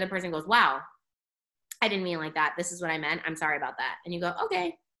long as the other person goes, wow, I didn't mean like that. This is what I meant. I'm sorry about that. And you go,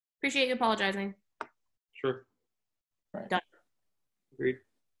 okay, appreciate you apologizing. Sure. Right. Done. Agreed.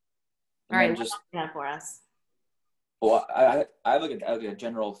 All right, what else do you have for us? Well, I have like a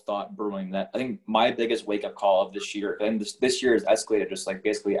general thought brewing that I think my biggest wake-up call of this year, and this year has escalated just like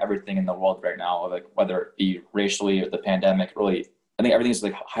basically everything in the world right now, like whether it be racially or the pandemic, really, I think everything's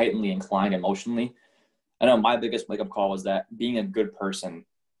like heightenedly inclined emotionally. I know my biggest wake-up call was that being a good person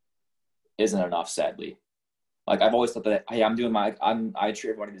isn't enough, sadly. Like, I've always thought that, hey, I treat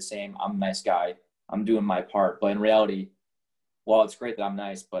everybody the same. I'm a nice guy. I'm doing my part. But in reality, while it's great that I'm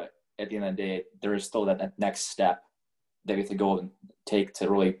nice, but at the end of the day, there is still that next step that we have to go and take to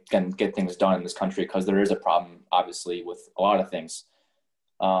really get things done in this country, because there is a problem, obviously, with a lot of things.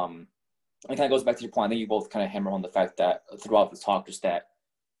 It kind of goes back to your point. I think you both kind of hammer on the fact that throughout the talk, just that,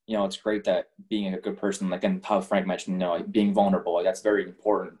 you know, it's great that being a good person, like, and how Frank mentioned, you know, like, being vulnerable, like, that's very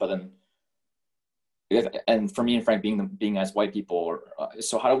important. But then, and for me and Frank being as white people,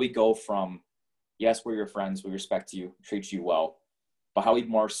 so how do we go from, yes, we're your friends, we respect you, treat you well, but how we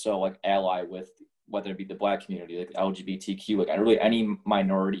more so, like, ally with, whether it be the black community, like LGBTQ, like, really any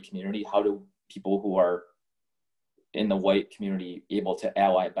minority community, how do people who are in the white community able to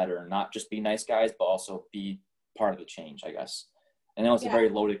ally better and not just be nice guys, but also be part of the change, I guess? And I know it's a very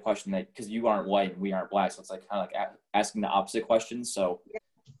loaded question, that because you aren't white and we aren't black, so it's like kind of like asking the opposite question. So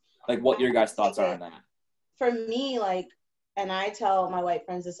like what your guys' thoughts are on that. For me, like, and I tell my white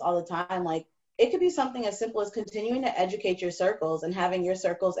friends this all the time, like, it could be something as simple as continuing to educate your circles and having your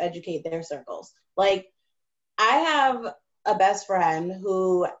circles educate their circles. Like, I have a best friend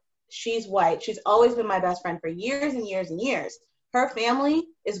who, she's white. She's always been my best friend for years and years and years. Her family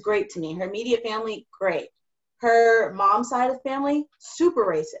is great to me. Her immediate family, great. Her mom's side of the family, super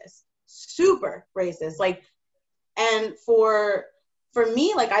racist. Super racist. Like, and for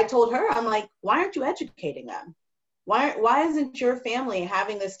me, like, I told her, I'm like, why aren't you educating them? Why isn't your family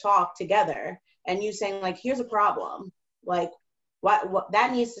having this talk together and you saying, like, here's a problem? Like, what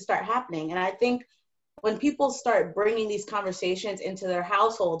that needs to start happening. And I think when people start bringing these conversations into their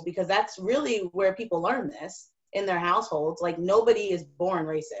households, because that's really where people learn this, in their households, like, nobody is born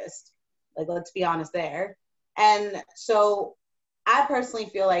racist. Like, let's be honest there. And so I personally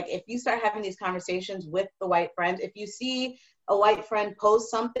feel like if you start having these conversations with the white friends, if you see a white friend post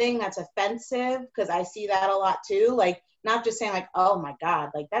something that's offensive, because I see that a lot too, like, not just saying like, oh my God,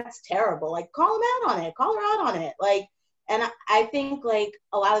 like, that's terrible. Like, call them out on it, call her out on it. Like, and I think, like,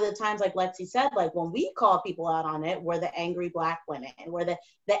 a lot of the times, like Lexi said, like, when we call people out on it, we're the angry Black women, we're the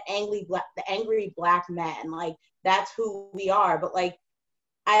angry Black men. Like, that's who we are. But, like,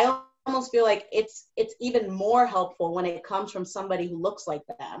 I almost feel like it's even more helpful when it comes from somebody who looks like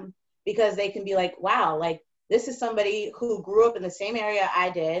them, because they can be like, wow, like, this is somebody who grew up in the same area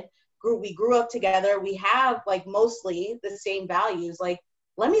I did. We grew up together. We have, like, mostly the same values. Like,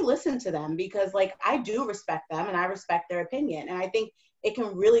 let me listen to them, because, like, I do respect them and I respect their opinion. And I think it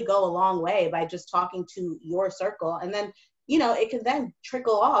can really go a long way by just talking to your circle. And then, you know, it can then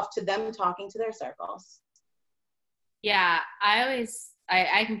trickle off to them talking to their circles. Yeah, I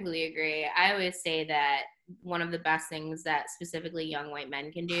completely agree. I always say that one of the best things that specifically young white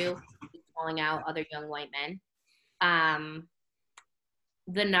men can do is calling out other young white men.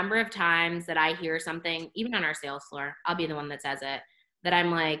 The number of times that I hear something, even on our sales floor, I'll be the one that says it, that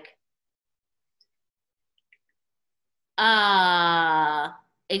I'm like,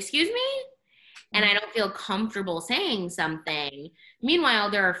 excuse me? And I don't feel comfortable saying something.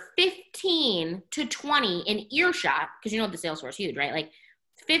 Meanwhile, there are 15 to 20 in earshot, because you know the sales floor is huge, right? Like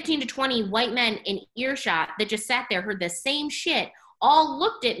 15 to 20 white men in earshot that just sat there, heard the same shit, all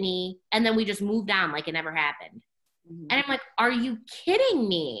looked at me, and then we just moved on like it never happened. Mm-hmm. And I'm like, are you kidding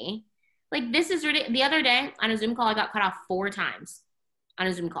me? Like, this is ridiculous. The other day on a Zoom call, I got cut off 4 times on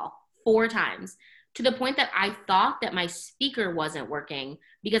a Zoom call, 4 times. To the point that I thought that my speaker wasn't working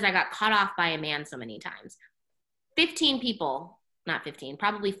because I got cut off by a man so many times. 15 people, not 15,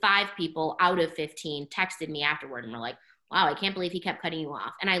 probably 5 people out of 15 texted me afterward and were like, wow, I can't believe he kept cutting you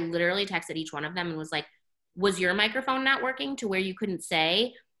off. And I literally texted each one of them and was like, was your microphone not working to where you couldn't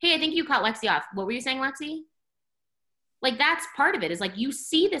say, hey, I think you cut Lexi off. What were you saying, Lexi? Like, that's part of it, is like, you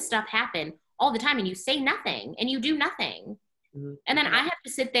see this stuff happen all the time and you say nothing and you do nothing. Mm-hmm. And then I have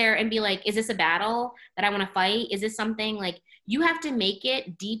to sit there and be like, is this a battle that I want to fight? Is this something, like, you have to make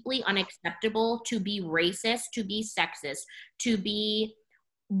it deeply unacceptable to be racist, to be sexist, to be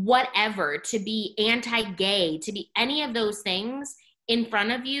whatever, to be anti-gay, to be any of those things in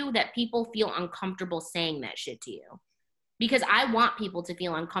front of you that people feel uncomfortable saying that shit to you. Because I want people to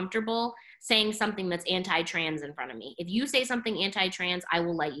feel uncomfortable saying something that's anti-trans in front of me. If you say something anti-trans, I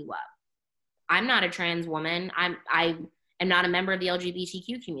will light you up. I'm not a trans woman. I am not a member of the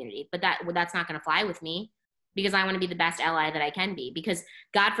LGBTQ community, but that's not going to fly with me, because I want to be the best ally that I can be. Because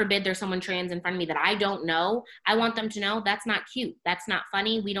God forbid there's someone trans in front of me that I don't know. I want them to know that's not cute. That's not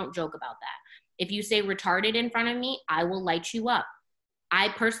funny. We don't joke about that. If you say retarded in front of me, I will light you up. I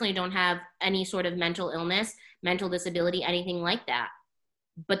personally don't have any sort of mental illness, mental disability, anything like that.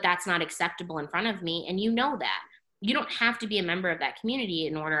 But that's not acceptable in front of me. And you know that. You don't have to be a member of that community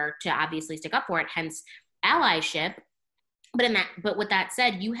in order to obviously stick up for it, hence allyship. But with that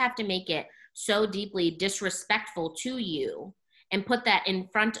said, you have to make it so deeply disrespectful to you and put that in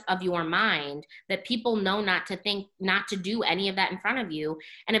front of your mind that people know not to do any of that in front of you.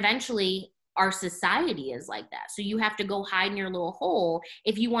 And eventually our society is like that. So you have to go hide in your little hole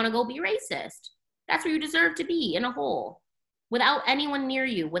if you want to go be racist. That's where you deserve to be, in a hole, without anyone near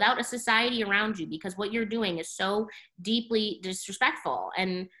you, without a society around you, because what you're doing is so deeply disrespectful.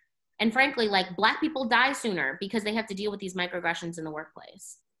 And frankly, like, Black people die sooner because they have to deal with these microaggressions in the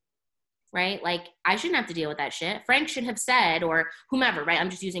workplace, right? Like, I shouldn't have to deal with that shit. Frank should have said, or whomever, right? I'm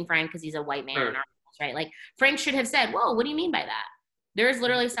just using Frank because he's a white man, in our house, right? Like, Frank should have said, whoa, what do you mean by that? There is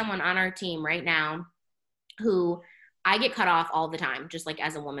literally someone on our team right now who I get cut off all the time, just like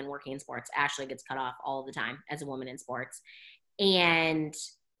as a woman working in sports. Ashley gets cut off all the time as a woman in sports. And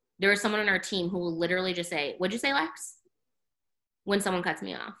there is someone on our team who will literally just say, what'd you say, Lex? When someone cuts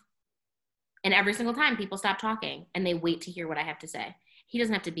me off. And every single time people stop talking and they wait to hear what I have to say. He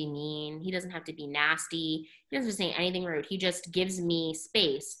doesn't have to be mean. He doesn't have to be nasty. He doesn't have to say anything rude. He just gives me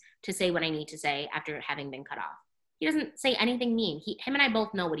space to say what I need to say after having been cut off. He doesn't say anything mean. Him and I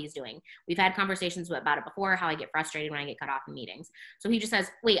both know what he's doing. We've had conversations about it before, how I get frustrated when I get cut off in meetings. So he just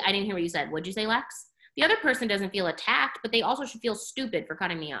says, wait, I didn't hear what you said. What'd you say, Lex? The other person doesn't feel attacked, but they also should feel stupid for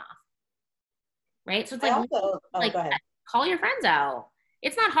cutting me off. Right? So it's like, go ahead. Call your friends out.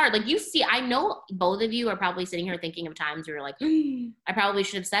 It's not hard. Like, you see, I know both of you are probably sitting here thinking of times where you're like, I probably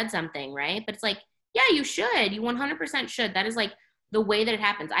should have said something, right? But it's like, yeah, you should. You 100% should. That is like the way that it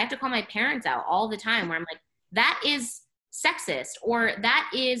happens. I have to call my parents out all the time where I'm like, that is sexist, or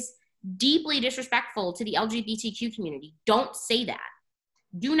that is deeply disrespectful to the LGBTQ community. Don't say that.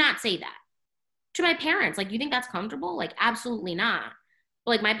 Do not say that. To my parents, like, you think that's comfortable? Like, absolutely not.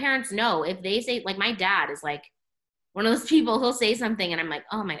 But like, my parents know if they say, like, my dad is like one of those people who'll say something and I'm like,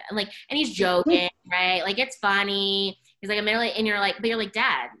 oh my God, like, and he's joking, right? Like, it's funny. He's like, and you're like, but you're like,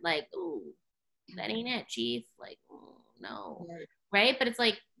 Dad, like, ooh, that ain't it, chief. Like, oh, no. Right? But it's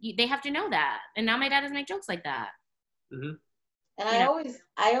like, they have to know that. And now my dad doesn't make jokes like that. Mm-hmm. And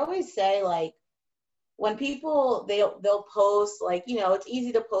I always say, like, when people, they'll post, like, you know, it's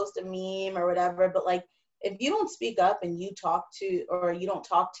easy to post a meme or whatever, but like, if you don't speak up and you don't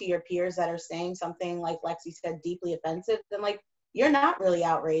talk to your peers that are saying something, like Lexi said, deeply offensive, then like, you're not really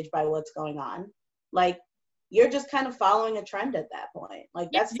outraged by what's going on. Like, you're just kind of following a trend at that point. Like,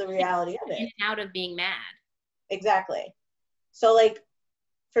 that's the reality of it. In and out of being mad. Exactly. So like,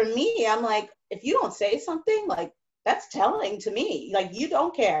 for me, I'm like, if you don't say something, like, that's telling to me. Like, you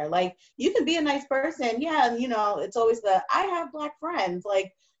don't care. Like, you can be a nice person. Yeah. And, you know, it's always I have Black friends.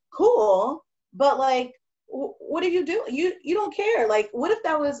 Like, cool. But like, what do you do? You don't care. Like, what if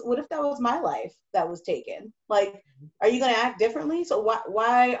that was my life that was taken? Like, are you going to act differently? So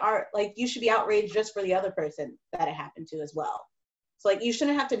why are, like, you should be outraged just for the other person that it happened to as well. So like, you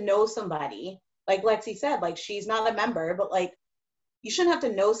shouldn't have to know somebody. Like Lexi said, like, she's not a member, but like, you shouldn't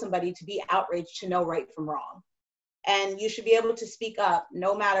have to know somebody to be outraged to know right from wrong. And you should be able to speak up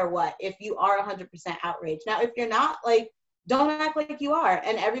no matter what, if you are 100% outraged. Now, if you're not, like, don't act like you are,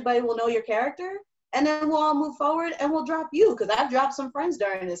 and everybody will know your character, and then we'll all move forward and we'll drop you. Because I've dropped some friends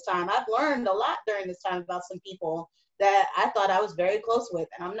during this time. I've learned a lot during this time about some people that I thought I was very close with,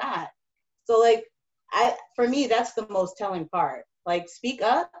 and I'm not. So like, for me, that's the most telling part. Like, speak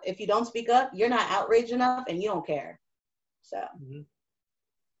up. If you don't speak up, you're not outraged enough and you don't care. So. Mm-hmm.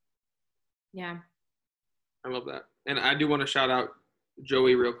 Yeah. I love that. And I do want to shout out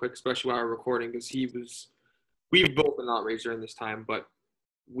Joey real quick, especially while we're recording, because we've both been outraged during this time, but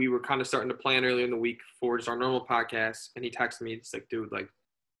we were kind of starting to plan earlier in the week for just our normal podcast. And he texted me, it's like, dude, like,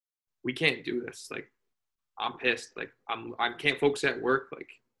 we can't do this. Like, I'm pissed. Like, I can't focus at work. Like,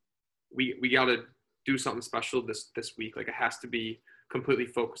 we got to do something special this week. Like, it has to be completely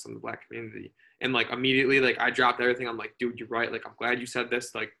focused on the Black community. And like, immediately, like, I dropped everything. I'm like, dude, you're right. Like, I'm glad you said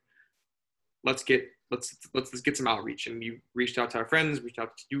this. Like, let's get some outreach. And we reached out to our friends, reached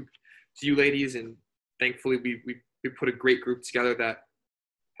out to you ladies, and thankfully we put a great group together that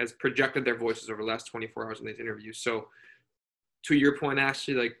has projected their voices over the last 24 hours in these interviews. So to your point,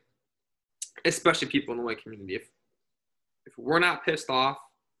 Ashley, like, especially people in the white community, if we're not pissed off,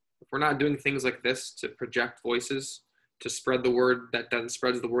 if we're not doing things like this to project voices, to spread the word that then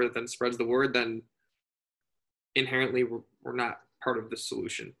spreads the word that then spreads the word, then inherently we're not part of the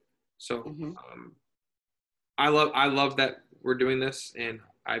solution. So I love that we're doing this, and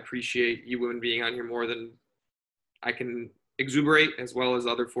I appreciate you women being on here more than I can exuberate, as well as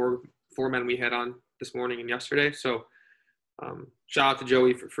other four men we had on this morning and yesterday. So shout out to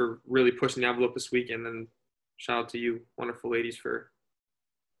Joey for really pushing the envelope this week, and then shout out to you wonderful ladies for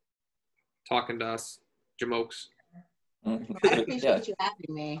talking to us jamokes. I appreciate you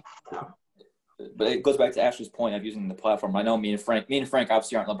having me. But it goes back to Ashley's point of using the platform. I know me and Frank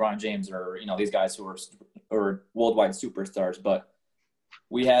obviously aren't LeBron James or, you know, these guys who are worldwide superstars, but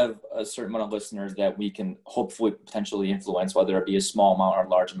we have a certain amount of listeners that we can hopefully potentially influence, whether it be a small amount or a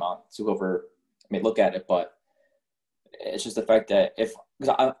large amount, to whoever may look at it. But it's just the fact that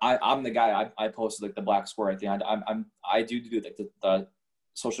because I'm the guy, I posted like the black square at the end. I do like the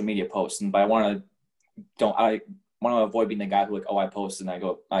social media posts, but I want to avoid being the guy who, like, oh, I post and I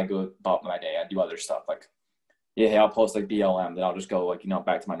go about my day. I do other stuff. Like, yeah, hey, I'll post like BLM, then I'll just go, like, you know,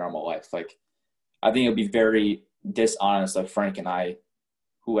 back to my normal life. Like, I think it would be very dishonest of Frank and I,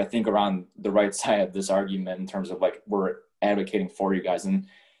 who I think are on the right side of this argument in terms of, like, we're advocating for you guys. And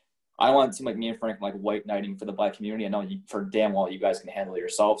I don't want it to seem like me and Frank like white knighting for the Black community. I know for damn well you guys can handle it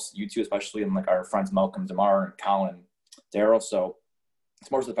yourselves, you two especially, and like our friends Malcolm, Damar, and Colin, Daryl. So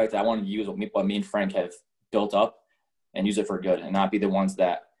it's more to the fact that I want to use what me and Frank have built up and use it for good, and not be the ones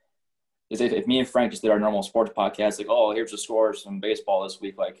that if me and Frank just did our normal sports podcast, like, oh, here's the scores from baseball this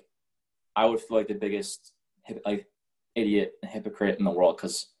week, like, I would feel like the biggest idiot and hypocrite in the world,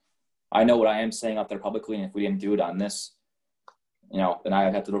 because I know what I am saying out there publicly, and if we didn't do it on this, then I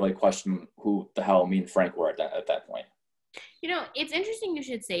have to really question who the hell me and Frank were at that point. It's interesting you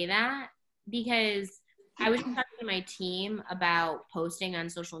should say that, because I was talking to my team about posting on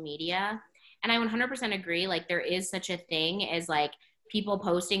social media, and I 100% agree. Like, there is such a thing as like people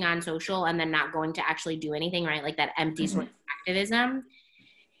posting on social and then not going to actually do anything, right? Like that empty sort of activism.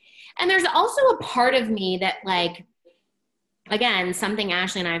 And there's also a part of me that, like, again, something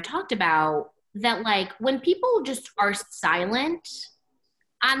Ashley and I have talked about, that like when people just are silent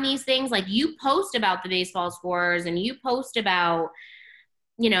on these things, like you post about the baseball scores and you post about,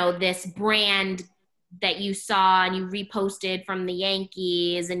 this brand that you saw and you reposted from the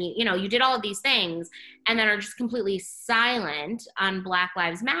Yankees, and you did all of these things, and then are just completely silent on Black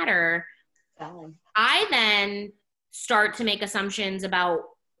Lives Matter. I then start to make assumptions about,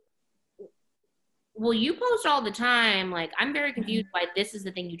 well, you post all the time. Like, I'm very confused why this is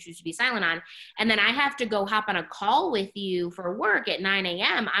the thing you choose to be silent on. And then I have to go hop on a call with you for work at 9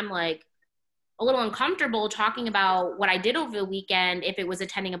 a.m. I'm like a little uncomfortable talking about what I did over the weekend if it was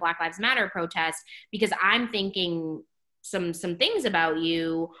attending a Black Lives Matter protest, because I'm thinking some things about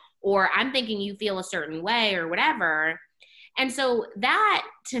you, or I'm thinking you feel a certain way or whatever. And so that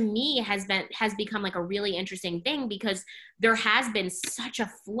to me has become like a really interesting thing, because there has been such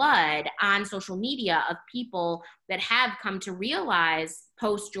a flood on social media of people that have come to realize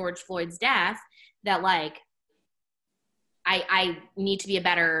post George Floyd's death that, like, I need to be a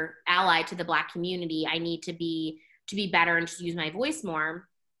better ally to the Black community. I need to be better and just use my voice more.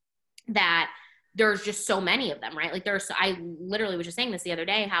 That there's just so many of them, right? Like I literally was just saying this the other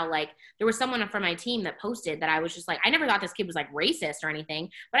day, how like there was someone from my team that posted that I was just like, I never thought this kid was like racist or anything,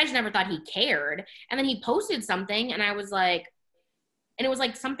 but I just never thought he cared. And then he posted something and I was like, and it was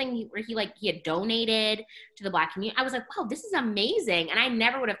like something where he had donated to the Black community. I was like, wow, this is amazing. And I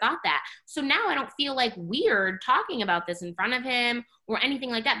never would have thought that. So now I don't feel like weird talking about this in front of him or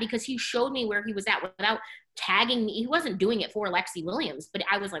anything like that, because he showed me where he was at without tagging me. He wasn't doing it for Lexi Williams, but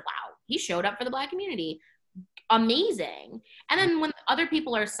I was like, wow, he showed up for the Black community. Amazing. And then when other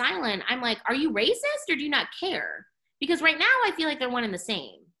people are silent, I'm like, are you racist or do you not care? Because right now I feel like they're one and the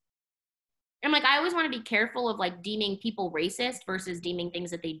same. I'm like, I always want to be careful of like deeming people racist versus deeming things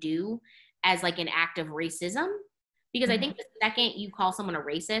that they do as like an act of racism. Because I think the second you call someone a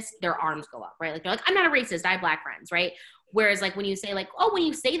racist, their arms go up, right? Like they're like, I'm not a racist, I have Black friends, right? Whereas like when you say like, oh, when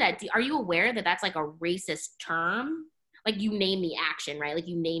you say that, are you aware that that's like a racist term? Like you name the action, right? Like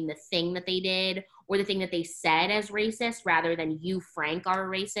you name the thing that they did or the thing that they said as racist, rather than you, Frank,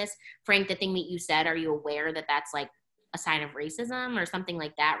 are a racist. Frank, the thing that you said, are you aware that that's like a sign of racism or something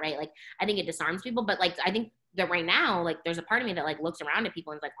like that, right? Like I think it disarms people, but like I think that right now, like there's a part of me that like looks around at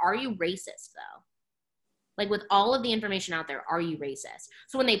people and is like, are you racist though? Like with all of the information out there, are you racist?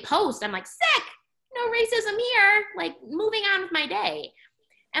 So when they post, I'm like, sick, no racism here, like moving on with my day.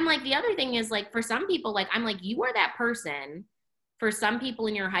 And like the other thing is like for some people, like I'm like, you are that person for some people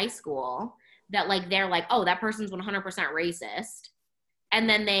in your high school that like they're like, oh, that person's 100% racist. And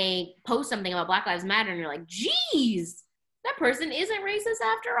then they post something about Black Lives Matter and you're like, geez, that person isn't racist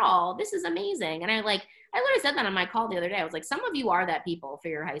after all. This is amazing. And I literally said that on my call the other day. I was like, some of you are that people for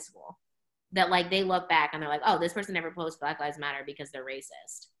your high school that like they look back and they're like, oh, this person never posts Black Lives Matter because they're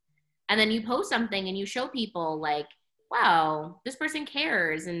racist. And then you post something and you show people like, wow, this person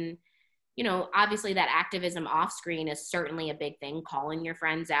cares. And, you know, obviously that activism off screen is certainly a big thing. Calling your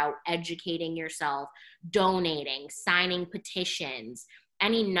friends out, educating yourself, donating, signing petitions,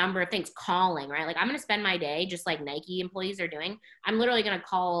 any number of things, calling, right? Like I'm going to spend my day just like Nike employees are doing. I'm literally going to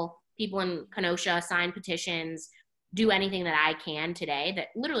call people in Kenosha, sign petitions, do anything that I can today that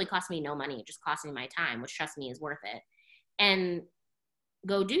literally costs me no money. It just costs me my time, which trust me is worth it. And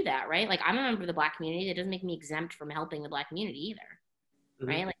go do that, right? Like I'm a member of the Black community. That doesn't make me exempt from helping the Black community either,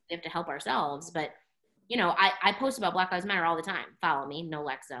 right? Like we have to help ourselves. But, you know, I post about Black Lives Matter all the time. Follow me, no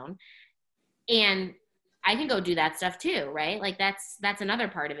Lex Zone. And I can go do that stuff too, right? Like that's another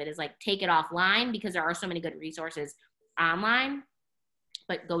part of it is like take it offline because there are so many good resources online,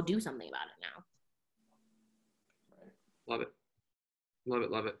 but go do something about it now. Love it. Love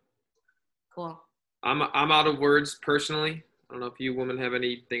it. Love it. Cool. I'm out of words personally. I don't know if you women have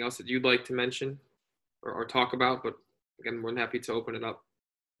anything else that you'd like to mention or talk about, but again, more than happy to open it up.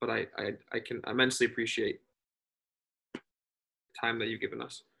 But I can immensely appreciate the time that you've given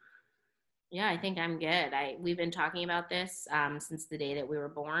us. Yeah, I think I'm good. We've been talking about this since the day that we were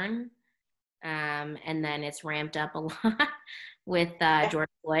born. And then it's ramped up a lot with George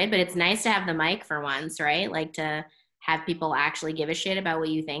Floyd, but it's nice to have the mic for once, right? Like to have people actually give a shit about what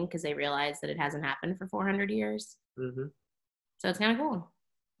you think because they realize that it hasn't happened for 400 years. Mm-hmm. So it's kind of cool.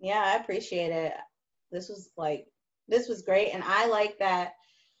 Yeah, I appreciate it. This was great. And I like that,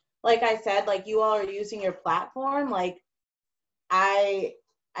 like I said, like you all are using your platform. Like I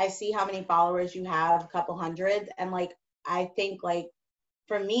see how many followers you have, a couple hundreds. And like, I think like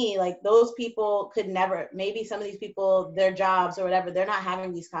for me, like those people could never, maybe some of these people, their jobs or whatever, they're not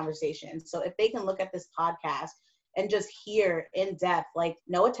having these conversations. So if they can look at this podcast and just hear in depth, like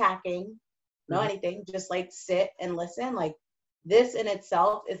no attacking, no anything, just like sit and listen, like this in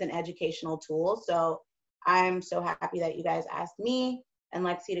itself is an educational tool. So I'm so happy that you guys asked me and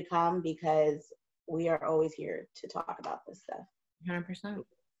Lexi to come because we are always here to talk about this stuff. 100%.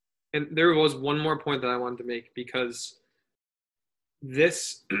 And there was one more point that I wanted to make, because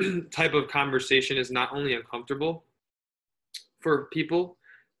this type of conversation is not only uncomfortable for people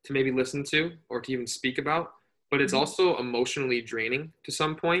to maybe listen to or to even speak about, but it's also emotionally draining to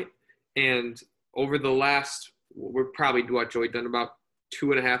some point. And over the last, we're probably, Joy, done about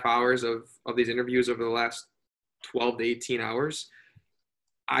 2.5 hours of these interviews over the last 12 to 18 hours.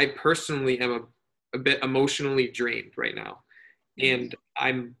 I personally am a bit emotionally drained right now. And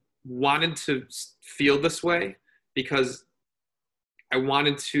I'm wanted to feel this way because I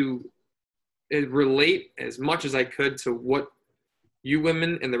wanted to relate as much as I could to what you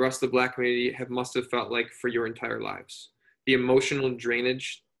women and the rest of the Black community must have felt like for your entire lives. The emotional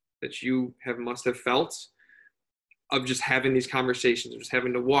drainage that you must have felt of just having these conversations, of just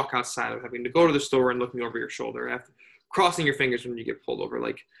having to walk outside, of having to go to the store and looking over your shoulder, after crossing your fingers when you get pulled over.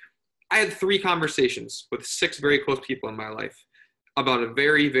 Like, I had 3 conversations with 6 very close people in my life about a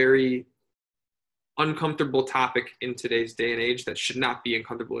very, very uncomfortable topic in today's day and age that should not be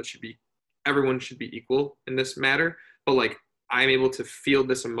uncomfortable. It should be, everyone should be equal in this matter. But like, I'm able to feel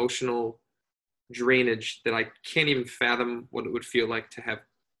this emotional drainage that I can't even fathom what it would feel like to have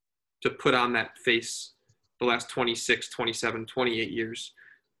to put on that face the last 26, 27, 28 years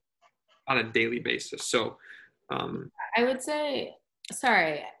on a daily basis. So I would say,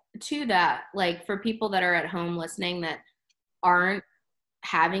 sorry, to that, like for people that are at home listening that aren't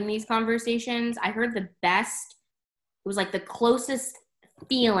having these conversations, I heard the best, it was like the closest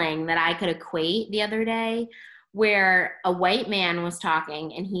feeling that I could equate the other day, where a white man was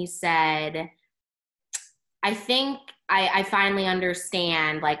talking and he said, I think I finally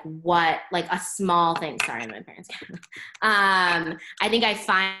understand like what, like a small thing, sorry, my parents. I think I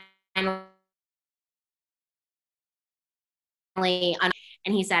finally,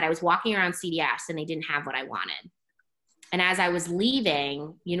 and he said, I was walking around CVS and they didn't have what I wanted. And as I was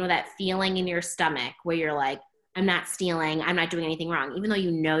leaving, you know, that feeling in your stomach where you're like, I'm not stealing, I'm not doing anything wrong, even though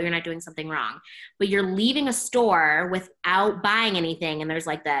you know you're not doing something wrong. But you're leaving a store without buying anything, and there's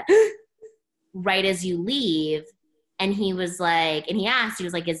like that right as you leave. And he was like, and he asked, he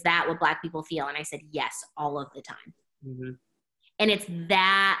was like, is that what Black people feel? And I said, yes, all of the time. mm-hmm. And it's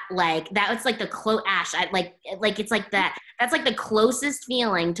that, like, that's like the it's like that. That's like the closest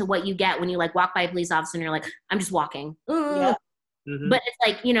feeling to what you get when you like walk by a police officer and you're like, I'm just walking. Yeah. Mm-hmm. But it's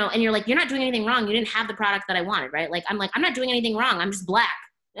like, you know, and you're like, you're not doing anything wrong. You didn't have the product that I wanted, right? Like, I'm not doing anything wrong. I'm just Black.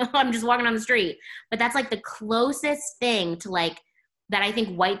 I'm just walking on the street. But that's like the closest thing to like, that I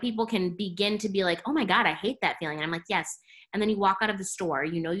think white people can begin to be like, oh my God, I hate that feeling. And I'm like, yes. And then you walk out of the store,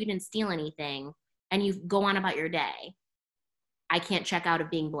 you know, you didn't steal anything, and you go on about your day. I can't check out of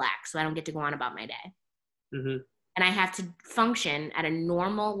being Black, so I don't get to go on about my day. Mm-hmm. And I have to function at a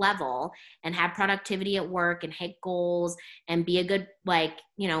normal level and have productivity at work and hit goals and be a good, like,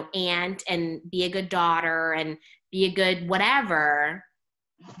 you know, aunt and be a good daughter and be a good whatever,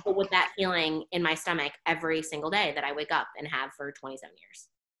 but with that feeling in my stomach every single day that I wake up and have for 27 years.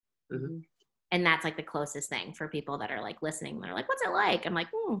 Mm-hmm. And that's like the closest thing for people that are like listening. They're like, what's it like? I'm like,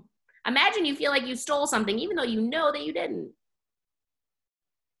 imagine you feel like you stole something even though you know that you didn't.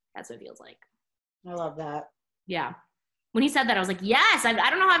 That's what it feels like. I love that. Yeah. When he said that, I was like, yes, I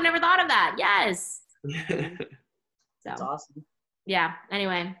don't know how I've never thought of that. Yes. That's awesome. Yeah.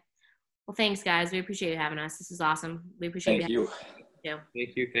 Anyway. Well, thanks, guys. We appreciate you having us. This is awesome. We appreciate Thank you.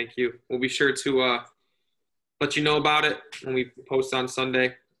 Thank you. We'll be sure to let you know about it when we post on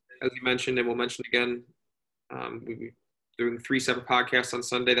Sunday, as you mentioned, and we'll mention again. We'll be doing 3 separate podcasts on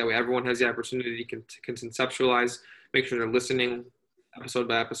Sunday. That way everyone has the opportunity to conceptualize, make sure they're listening episode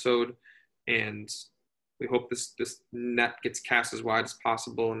by episode, and we hope this net gets cast as wide as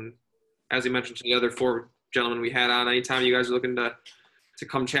possible. And as you mentioned to the other 4 gentlemen we had on, anytime you guys are looking to to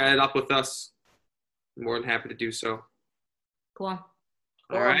come chat it up with us, I'm more than happy to do so. Cool.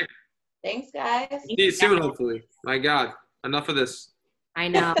 All right. Thanks, guys. See you soon, hopefully. My God, enough of this. I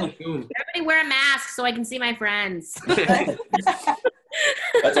know. Boom. Everybody wear a mask so I can see my friends. That's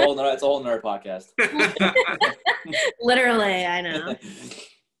all. That's all in our podcast. Literally, I know. You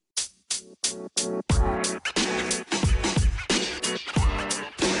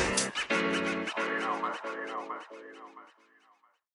know, man.